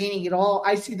being entertaining at all.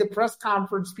 I see the press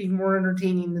conference being more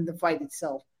entertaining than the fight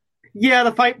itself. Yeah,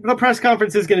 the press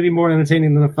conference is going to be more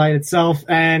entertaining than the fight itself.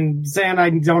 And Zan, I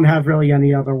don't have really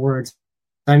any other words.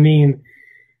 I mean,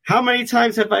 how many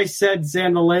times have I said,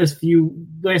 Zan, the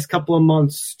last couple of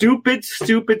months, stupid,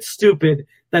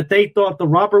 that they thought the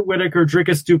Robert Whittaker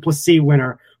Dricus du Plessis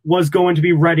winner was going to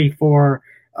be ready for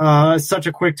such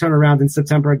a quick turnaround in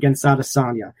September against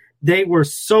Adesanya. They were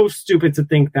so stupid to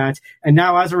think that. And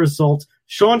now, as a result,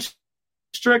 Sean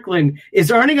Strickland is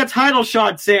earning a title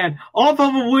shot, Zan, off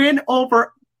of a win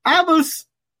over Abus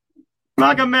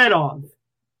Magomedov.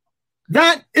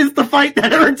 That is the fight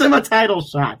that earns him a title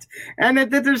shot. And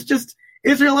there's just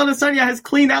Israel Adesanya has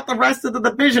cleaned out the rest of the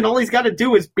division. All he's got to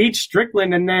do is beat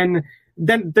Strickland, and then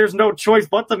there's no choice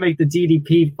but to make the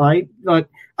DDP fight. But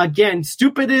again,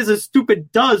 stupid is as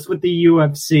stupid does with the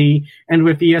UFC and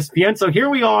with ESPN. So here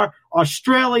we are,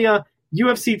 Australia,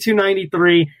 UFC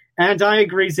 293. And I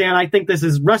agree, Zan. I think this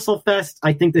is WrestleFest.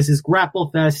 I think this is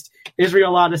GrappleFest.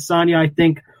 Israel Adesanya, I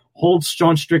think, holds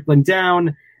Sean Strickland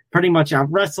down, pretty much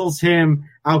out-wrestles him,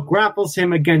 out-grapples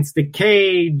him against the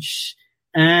cage.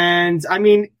 And, I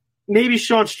mean, maybe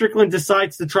Sean Strickland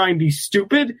decides to try and be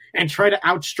stupid and try to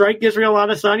outstrike Israel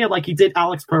Adesanya like he did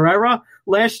Alex Pereira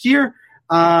last year.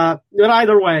 But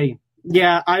either way,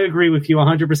 yeah, I agree with you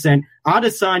 100%.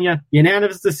 Adesanya,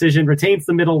 unanimous decision, retains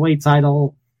the middleweight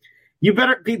title. You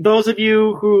better be, those of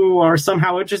you who are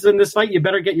somehow interested in this fight, you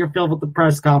better get your fill with the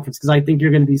press conference because I think you're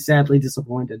going to be sadly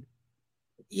disappointed.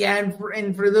 Yeah,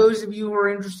 and for those of you who are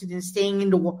interested in staying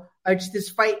to this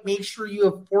fight, make sure you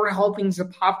have 4 helpings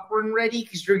of popcorn ready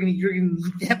because you're gonna need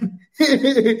them.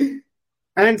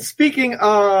 And speaking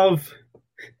of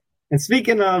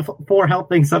 4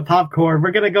 helpings of popcorn,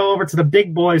 we're gonna go over to the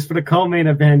big boys for the co-main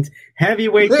event,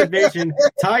 heavyweight division,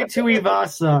 Tai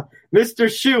Tuivasa, Mr.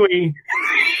 Shuey,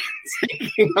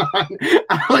 taking on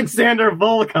Alexander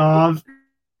Volkov.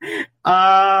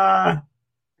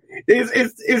 Is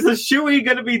the Shuey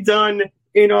going to be done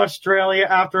in Australia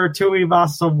after a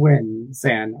Tuivasa win,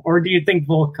 Zan? Or do you think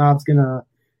Volkov's gonna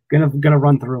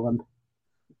run through him?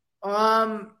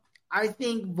 I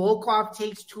think Volkov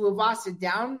takes Tuivasa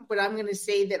down, but I'm going to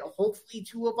say that hopefully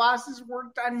Tuivasa's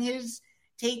worked on his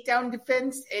takedown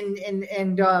defense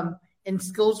and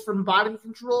skills from bottom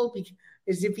control,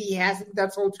 because if he hasn't,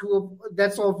 that's all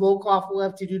Volkov will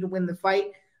have to do to win the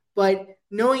fight. But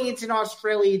knowing it's in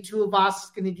Australia,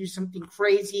 Tuivasa's going to do something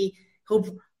crazy. He'll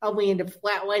probably end up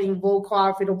flatlining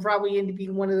Volkov. It'll probably end up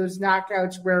being one of those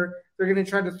knockouts where they're going to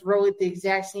try to throw it the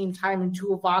exact same time, and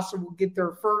Tuivasa will get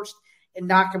there first and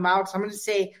knock him out. So I'm going to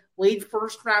say late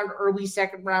first round, early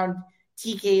second round,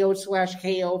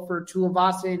 TKO/KO for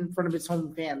Tuivasa in front of his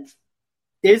home fans.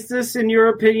 Is this, in your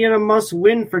opinion, a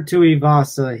must-win for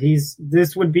Tuivasa?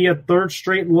 This would be a 3rd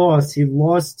straight loss. He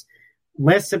lost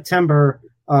last September.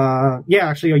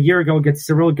 Actually a year ago against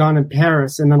Cyril Gane in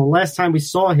Paris. And then the last time we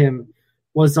saw him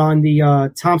was on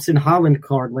the Thompson Holland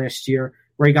card last year,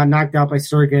 where he got knocked out by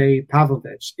Sergey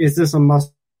Pavlovich. Is this a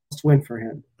must-win for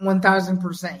him?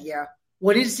 1,000%, yeah.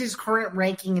 What is his current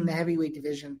ranking in the heavyweight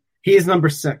division? He is number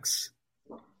 6.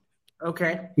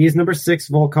 Okay. He is number 6.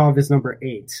 Volkov is number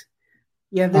 8.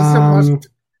 Yeah, this is a must.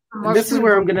 This is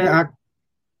where I'm going to act.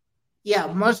 Yeah,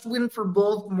 must win for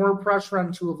both. More pressure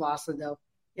on Tuivasa, though,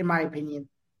 in my opinion.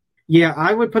 Yeah,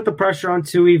 I would put the pressure on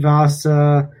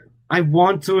Tuivasa. I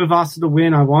want Tuivasa to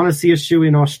win. I want to see a shoe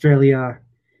in Australia.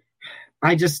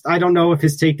 I don't know if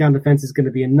his takedown defense is going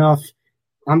to be enough.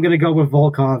 I'm going to go with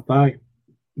Volkov by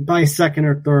a 2nd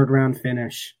or 3rd round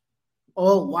finish.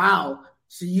 Oh, wow.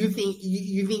 So you think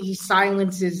he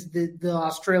silences the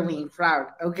Australian crowd?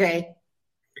 Okay.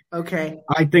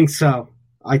 I think so.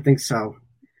 All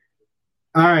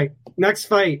right, next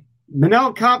fight.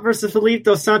 Manel Kape versus Felipe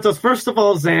Dos Santos. First of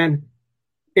all, Zan,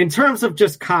 in terms of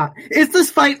just Kape, is this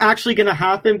fight actually going to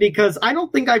happen? Because I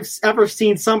don't think I've ever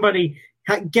seen somebody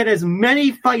get as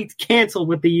many fights canceled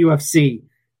with the UFC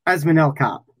as Manel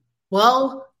Kape.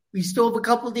 Well, we still have a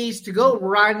couple days to go.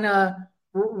 We're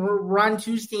on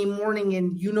Tuesday morning,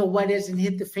 and you know what hasn't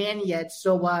hit the fan yet.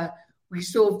 So we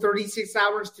still have 36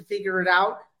 hours to figure it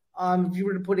out. If you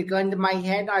were to put a gun to my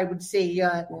head, I would say,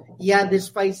 this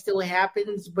fight still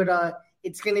happens, but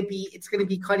it's gonna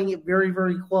be cutting it very,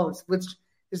 very close. Let's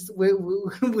just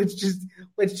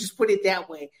put it that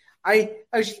way. I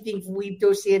actually think Felipe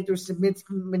Dos Santos submits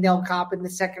Manel Kape in the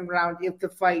 2nd round if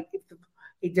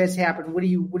it does happen. What do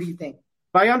you think?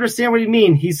 I understand what you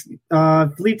mean. He's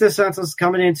Felipe Dos Santos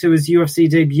coming into his UFC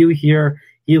debut here.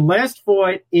 He last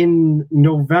fought in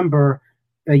November.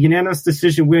 A unanimous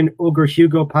decision win over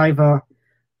Hugo Paiva.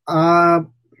 I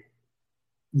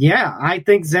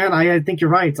think, Zan, I think you're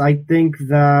right. I think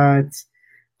that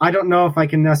I don't know if I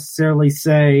can necessarily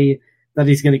say that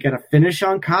he's going to get a finish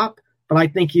on Kape, but I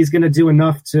think he's going to do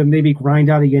enough to maybe grind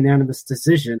out a unanimous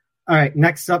decision. All right,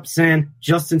 next up, Zan,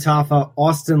 Justin Tafa,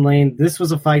 Austin Lane. This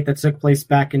was a fight that took place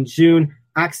back in June.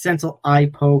 Accidental eye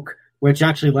poke, which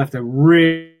actually left a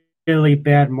really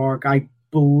bad mark. I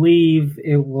believe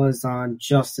it was on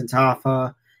Justin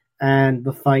Tafa, and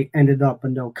the fight ended up a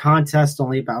no contest,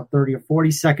 only about 30 or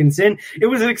 40 seconds in. It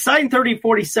was an exciting 30,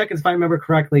 40 seconds, if I remember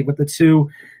correctly, with the two,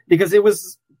 because it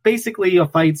was basically a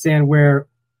fight, Stan, where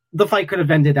the fight could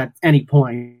have ended at any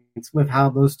point with how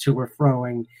those two were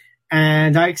throwing.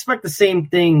 And I expect the same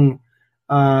thing.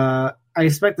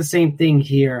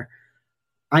 Here.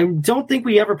 I don't think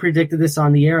we ever predicted this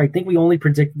on the air. I think we only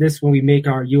predict this when we make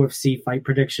our UFC fight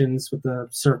predictions with the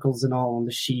circles and all on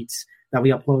the sheets that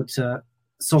we upload to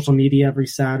social media every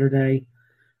Saturday.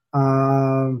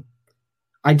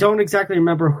 I don't exactly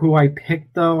remember who I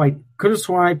picked, though. I could have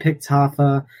sworn I picked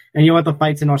Tafa. And you know what? The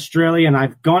fight's in Australia, and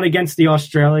I've gone against the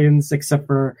Australians, except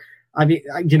for,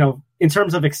 in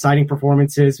terms of exciting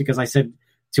performances, because I said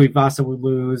Tuivasa would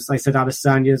lose. I said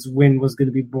Adesanya's win was going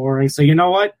to be boring. So you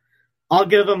know what? I'll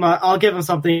give him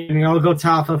something. I'll go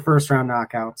Tafa first round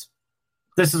knockout.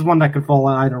 This is one that could fall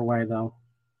either way, though.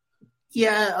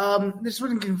 Yeah, this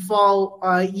one can fall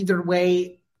either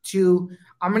way.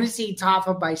 I'm going to say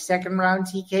Tafa by 2nd round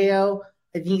TKO.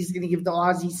 I think he's going to give the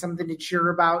Aussies something to cheer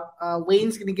about.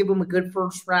 Wayne's going to give him a good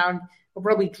first round. He'll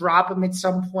probably drop him at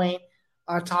some point.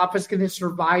 Tafa's going to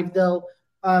survive, though.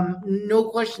 No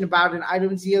question about it. I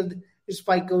don't see this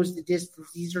fight goes the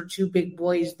distance. These are two big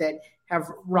boys that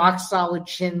have rock solid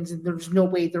chins, and there's no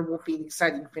way there won't be an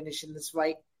exciting finish in this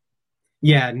fight.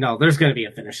 Yeah, no, there's going to be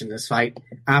a finish in this fight.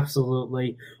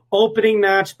 Absolutely. Opening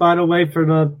match, by the way, for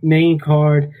the main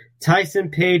card,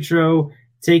 Tyson Pedro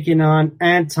taking on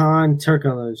Anton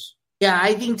Turkalj. Yeah,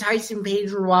 I think Tyson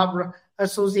Pedro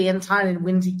wrestles Anton and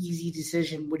wins an easy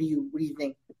decision. What do you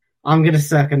think? I'm going to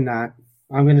second that.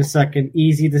 I'm going to second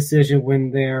easy decision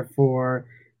win there for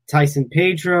Tyson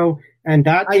Pedro. And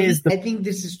I think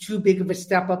this is too big of a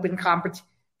step up in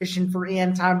competition for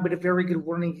Anton, but a very good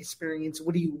learning experience.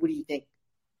 What do you think?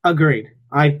 Agreed.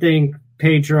 I think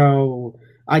Pedro's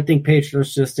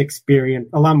just a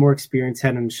lot more experience,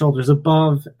 head and shoulders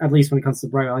above, at least when it comes to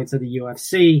bright lights of the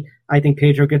UFC. I think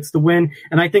Pedro gets the win,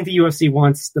 and I think the UFC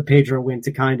wants the Pedro win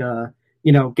to kind of,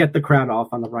 get the crowd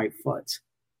off on the right foot.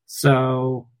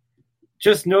 So,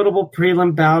 just notable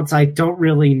prelim bouts. I don't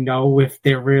really know if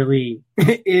there really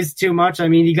is too much. I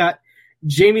mean, you got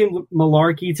Jamie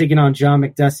Malarkey taking on John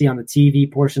McDessie on the TV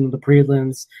portion of the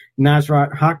prelims.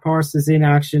 Nasrat Hakpars is in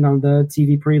action on the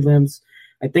TV prelims.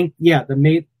 I think,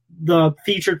 the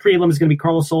featured prelim is going to be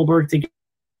Carlos Solberg taking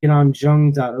on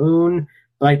Jung Da-un,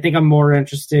 but I think I'm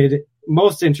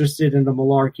most interested in the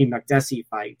Malarkey-McDessie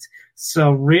fight.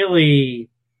 So really,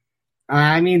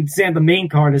 I mean, Sam, the main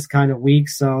card is kind of weak,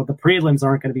 so the prelims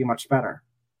aren't going to be much better.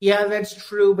 Yeah, that's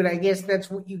true, but I guess that's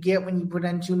what you get when you put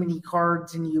on too many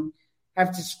cards and you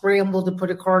have to scramble to put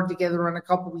a card together on a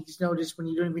couple weeks' notice when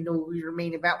you don't even know who your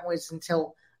main event was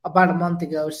until about a month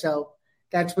ago. So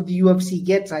that's what the UFC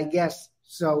gets, I guess.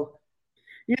 So,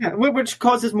 yeah, which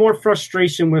causes more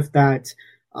frustration with that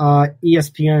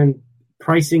ESPN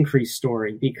price increase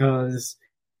story, because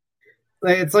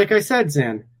it's like I said,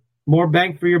 Zan, more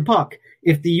bang for your buck.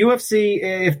 If the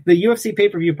UFC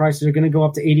pay-per-view prices are going to go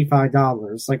up to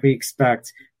 $85, like we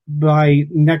expect by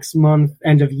next month,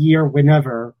 end of year,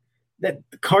 whenever, that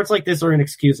cards like this are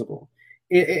inexcusable.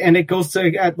 And it goes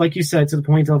to, like you said, to the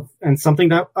point of, and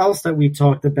something else that we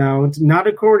talked about, not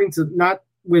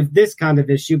with this kind of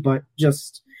issue, but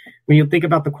just when you think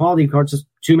about the quality of cards, just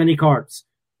too many cards.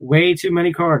 Way too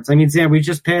many cards. I mean, Sam, we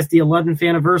just passed the 11th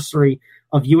anniversary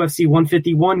of UFC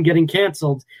 151 getting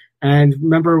canceled. And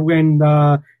remember when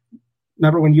UFC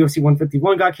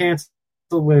 151 got canceled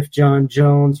with John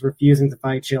Jones refusing to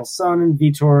fight Chael Sonnen and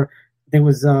Vitor, there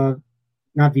was,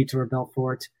 not Vitor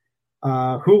Belfort.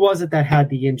 Who was it that had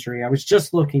the injury? I was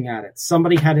just looking at it.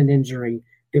 Somebody had an injury.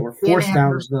 They were forced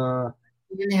out of the...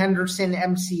 Dan Henderson,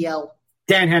 MCL.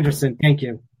 Dan Henderson, thank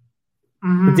you.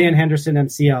 Mm-hmm. The Dan Henderson,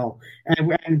 MCL.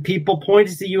 And people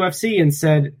pointed to UFC and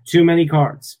said, too many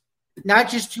cards. Not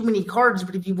just too many cards,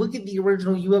 but if you look at the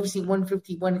original UFC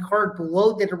 151 card,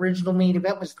 below that original main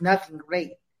event was nothing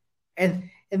great. And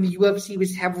the UFC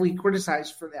was heavily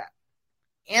criticized for that.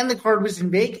 And the card was in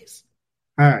Vegas.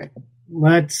 All right.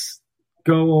 Let's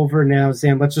go over now,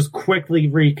 Sam. Let's just quickly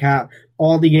recap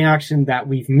all the action that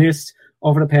we've missed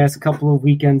over the past couple of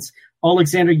weekends.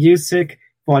 Alexander Usyk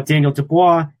fought Daniel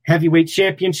Dubois, heavyweight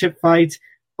championship fight.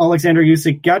 Alexander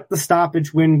Usyk got the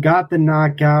stoppage win, got the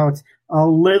knockout. A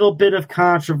little bit of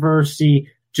controversy.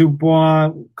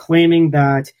 Dubois claiming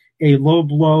that a low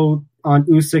blow on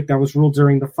Usyk that was ruled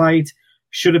during the fight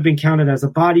should have been counted as a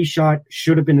body shot,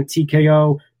 should have been a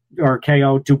TKO or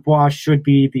KO. Dubois should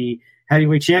be the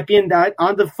heavyweight champion. That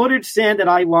on the footage, Sam, that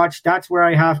I watched, that's where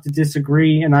I have to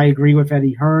disagree, and I agree with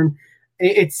Eddie Hearn.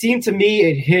 It seemed to me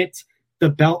it hit the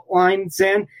belt line,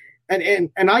 Sam, and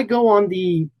I go on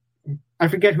the, I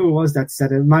forget who it was that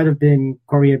said it. It might have been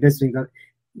Corey Bisping, that,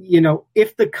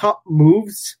 if the cup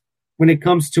moves when it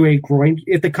comes to a groin,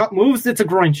 if the cup moves, it's a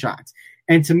groin shot.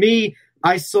 And to me,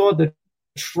 I saw the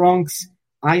trunks.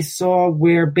 I saw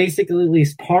where basically at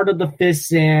least part of the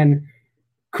fist and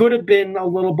could have been a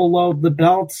little below the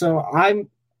belt. So I'm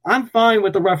fine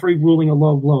with the referee ruling a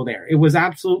low blow there. It was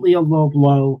absolutely a low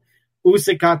blow.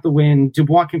 Usyk got the win.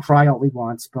 Dubois can cry all he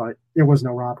wants, but there was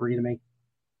no robbery to me.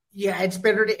 Yeah, it's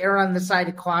better to err on the side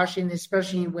of caution,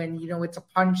 especially when, it's a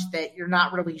punch that you're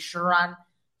not really sure on.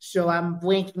 So I'm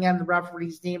blanking on the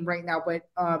referee's name right now, but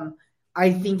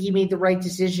I think he made the right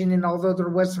decision. And although there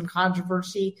was some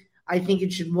controversy, I think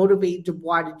it should motivate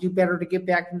Dubois to do better to get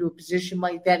back into a position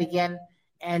like that again.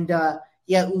 And,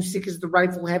 Usyk is the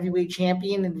rightful heavyweight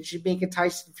champion, and it should make a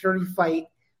Tyson Fury fight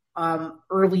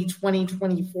early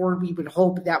 2024. We would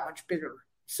hope that much bigger.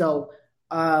 So,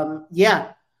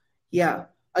 yeah.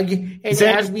 Again, and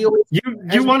Zach, as we always,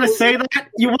 you want to say that?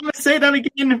 You want to say that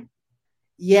again?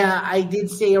 Yeah, I did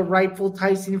say a rightful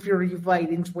Tyson Fury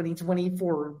fight in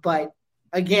 2024, but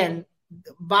again,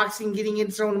 boxing getting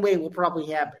its own way will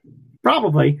probably happen.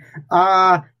 Probably.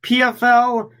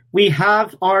 PFL we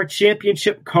have our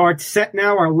championship card set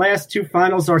now. Our last two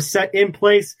finals are set in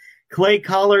place. Clay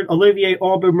Collard, Olivier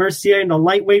Aubin-Mercier in the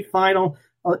lightweight final.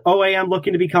 OAM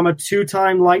looking to become a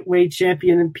two-time lightweight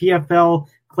champion in PFL.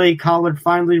 Clay Collard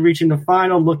finally reaching the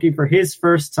final, looking for his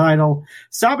first title.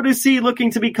 Sabadusi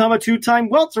looking to become a two-time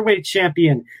welterweight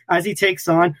champion as he takes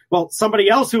on, somebody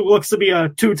else who looks to be a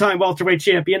two-time welterweight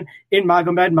champion in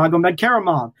Magomed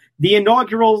Karamov, the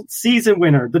inaugural season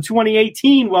winner, the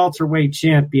 2018 welterweight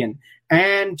champion,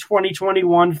 and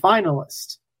 2021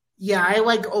 finalist. Yeah, I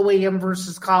like OAM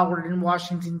versus Collard in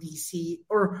Washington, D.C.,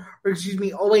 or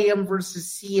OAM versus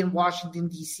C in Washington,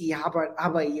 D.C. How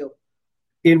about you?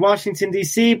 In Washington,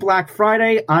 D.C., Black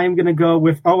Friday, I'm going to go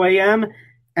with OAM,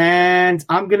 and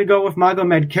I'm going to go with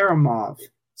Magomed Karamov.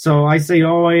 So I say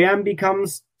OAM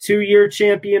becomes 2-year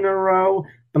champion in a row,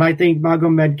 but I think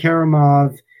Magomed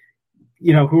Karamov,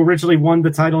 who originally won the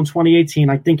title in 2018,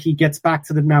 I think he gets back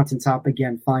to the mountaintop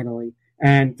again finally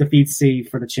and defeats C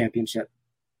for the championship.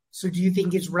 So do you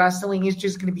think his wrestling is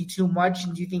just going to be too much,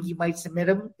 and do you think he might submit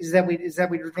him? Is that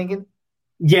what you're thinking?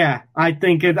 Yeah, I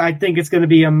think it's going to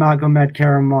be a Magomed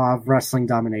Karamov wrestling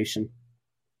domination.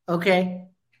 Okay.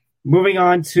 Moving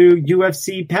on to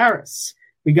UFC Paris.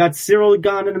 We got Cyril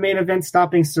Gane in the main event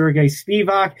stopping Sergey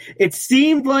Spivak. It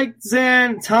seemed like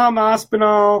Tom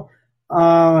Aspinall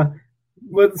wanted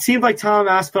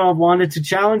to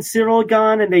challenge Cyril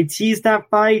Gane, and they teased that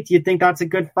fight. Do you think that's a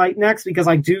good fight next? Because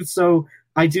I do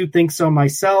think so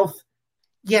myself.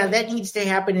 Yeah, that needs to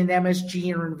happen in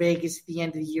MSG or in Vegas at the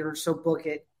end of the year, so book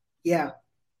it. Yeah.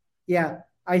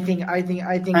 I think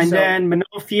and so. Then Manon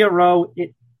Fiorot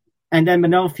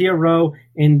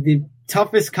in the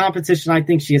toughest competition I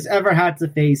think she has ever had to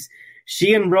face.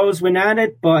 She and Rose went at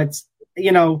it, but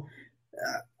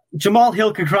Jamal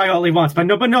Hill could cry all he wants, but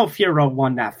Manon Fiorot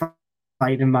won that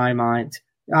fight in my mind.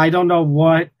 I don't know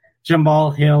what Jamal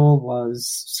Hill was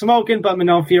smoking, but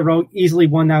Manon Fiorot easily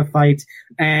won that fight,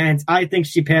 and I think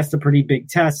she passed a pretty big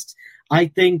test. I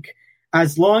think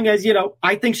as long as,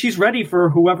 I think she's ready for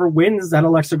whoever wins that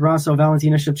Alexa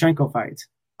Grasso-Valentina Shevchenko fight.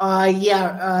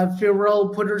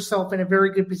 Fiorot put herself in a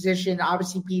very good position,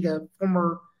 obviously beat a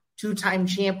former two-time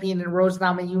champion in Rose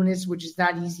Namajunas, which is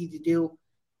not easy to do.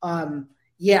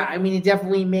 It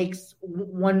definitely makes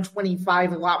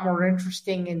 125 a lot more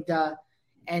interesting, and the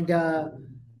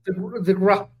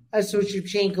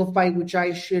Shevchenko fight, which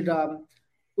I should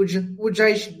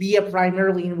be at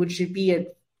primarily, and which should be a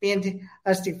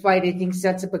fantastic fight, I think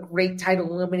sets up a great title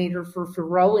eliminator for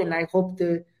Fiorot, and I hope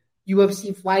the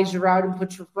UFC flies her out and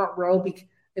puts her front row,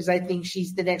 because I think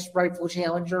she's the next rightful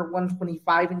challenger at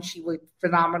 125, and she looked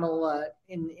phenomenal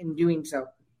in doing so.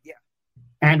 Yeah.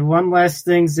 And one last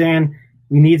thing, Zan.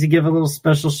 We need to give a little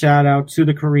special shout out to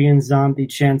the Korean zombie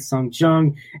Chan Sung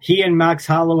Jung. He and Max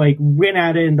Holloway went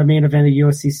at it in the main event of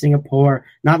UFC Singapore,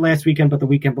 not last weekend, but the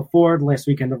weekend before, the last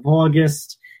weekend of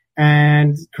August.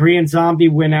 And Korean zombie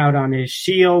went out on his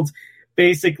shield,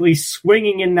 basically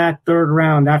swinging in that third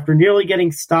round after nearly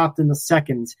getting stopped in the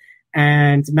second.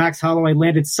 And Max Holloway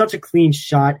landed such a clean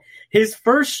shot. His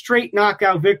first straight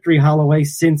knockout victory, Holloway,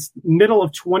 since middle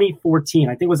of 2014.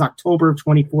 I think it was October of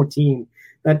 2014.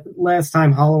 That last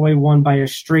time Holloway won by a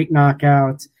straight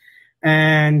knockout.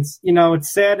 And,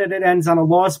 it's sad that it ends on a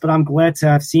loss, but I'm glad to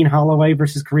have seen Holloway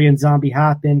versus Korean Zombie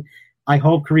happen. I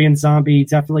hope Korean Zombie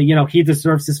definitely, he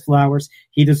deserves his flowers.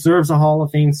 He deserves a Hall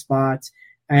of Fame spot.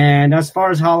 And as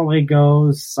far as Holloway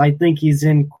goes, I think he's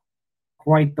in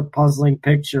quite the puzzling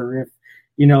picture. If,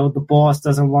 the boss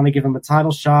doesn't want to give him a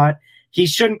title shot, he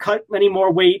shouldn't cut any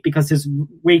more weight because his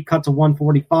weight cut to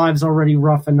 145 is already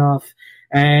rough enough.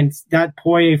 And that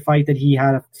Poirier fight that he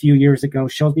had a few years ago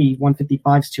showed me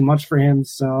 155 is too much for him.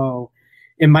 So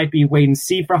it might be wait and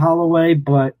see for Holloway,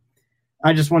 but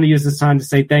I just want to use this time to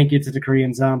say thank you to the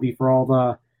Korean Zombie for all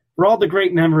the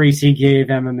great memories he gave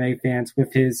MMA fans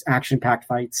with his action-packed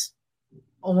fights.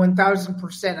 Oh,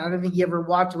 1,000%. I don't think he ever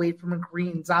walked away from a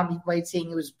Korean Zombie fight saying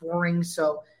it was boring.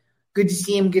 So good to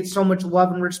see him get so much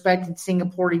love and respect in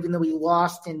Singapore, even though he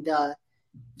lost, and to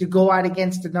go out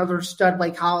against another stud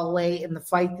like Holloway in the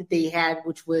fight that they had,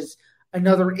 which was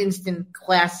another instant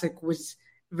classic, was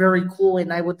very cool.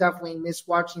 And I would definitely miss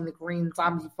watching the Korean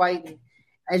Zombie fight. And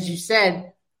as you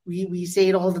said, we say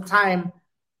it all the time,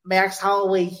 Max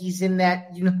Holloway, he's in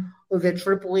that, the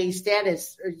AAA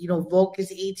status. Volk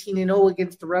is 18-0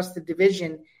 against the rest of the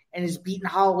division and has beaten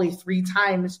Holloway 3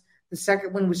 times. The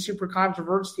second one was super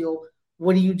controversial.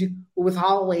 What do you do with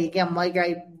Holloway? Again,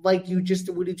 like you just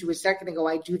alluded to a second ago,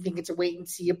 I do think it's a wait and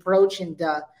see approach, and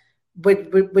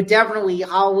but definitely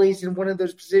Holloway's in one of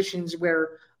those positions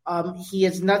where he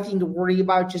has nothing to worry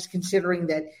about, just considering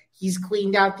that he's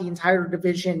cleaned out the entire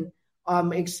division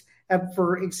except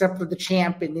for the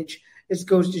champ, and it just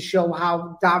goes to show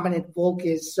how dominant Volk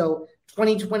is. So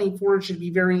 2024 should be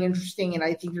very interesting, and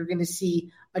I think you're going to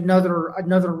see another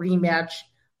rematch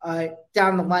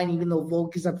down the line, even though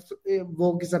Volk is up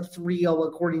 3-0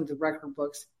 according to record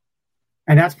books.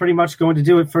 And that's pretty much going to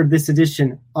do it for this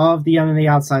edition of the MMA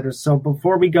Outsiders. So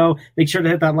before we go, make sure to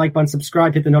hit that like button,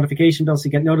 subscribe, hit the notification bell so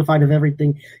you get notified of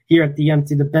everything here at the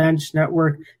Empty the Bench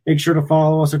Network. Make sure to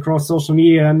follow us across social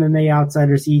media, MMA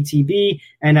Outsiders ETB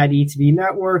and at ETB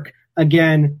Network.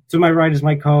 Again, to my right is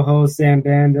my co-host, Sam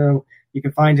Bando. You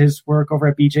can find his work over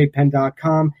at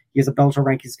bjpen.com. He is a Bellator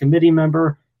Rankings Committee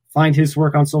member. Find his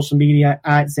work on social media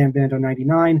at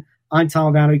SamBando99. I'm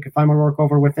Tom Bando. You can find my work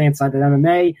over with Inside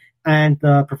MMA and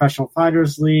the Professional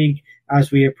Fighters League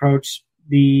as we approach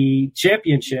the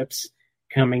championships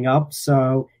coming up.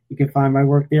 So you can find my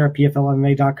work there at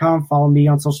pflmma.com. Follow me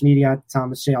on social media at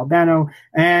Thomas J. Albano.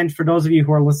 And for those of you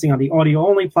who are listening on the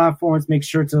audio-only platforms, make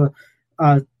sure to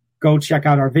go check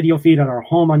out our video feed at our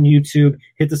home on YouTube.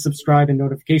 Hit the subscribe and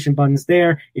notification buttons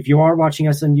there. If you are watching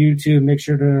us on YouTube, make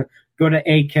sure to go to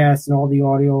Acast and all the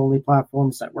audio-only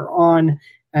platforms that we're on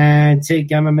and take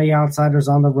MMA Outsiders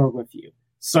on the road with you.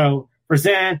 So for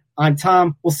Zan, I'm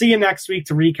Tom. We'll see you next week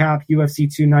to recap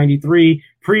UFC 293,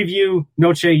 preview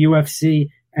Noche UFC,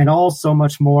 and all so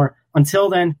much more. Until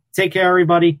then, take care,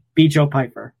 everybody. Be Joe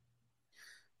Pyfer.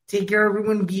 Take care,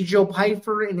 everyone. Be Joe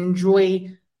Pyfer and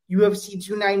enjoy UFC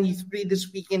 293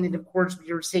 this weekend. And, of course,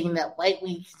 we are saying that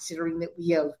lightly considering that we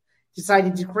have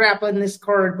decided to crap on this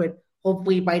card. But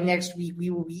hopefully by next week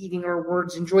we will be eating our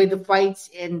words. Enjoy the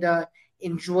fights and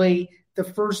enjoy the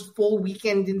first full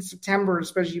weekend in September,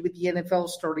 especially with the NFL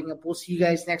starting up. We'll see you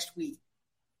guys next week.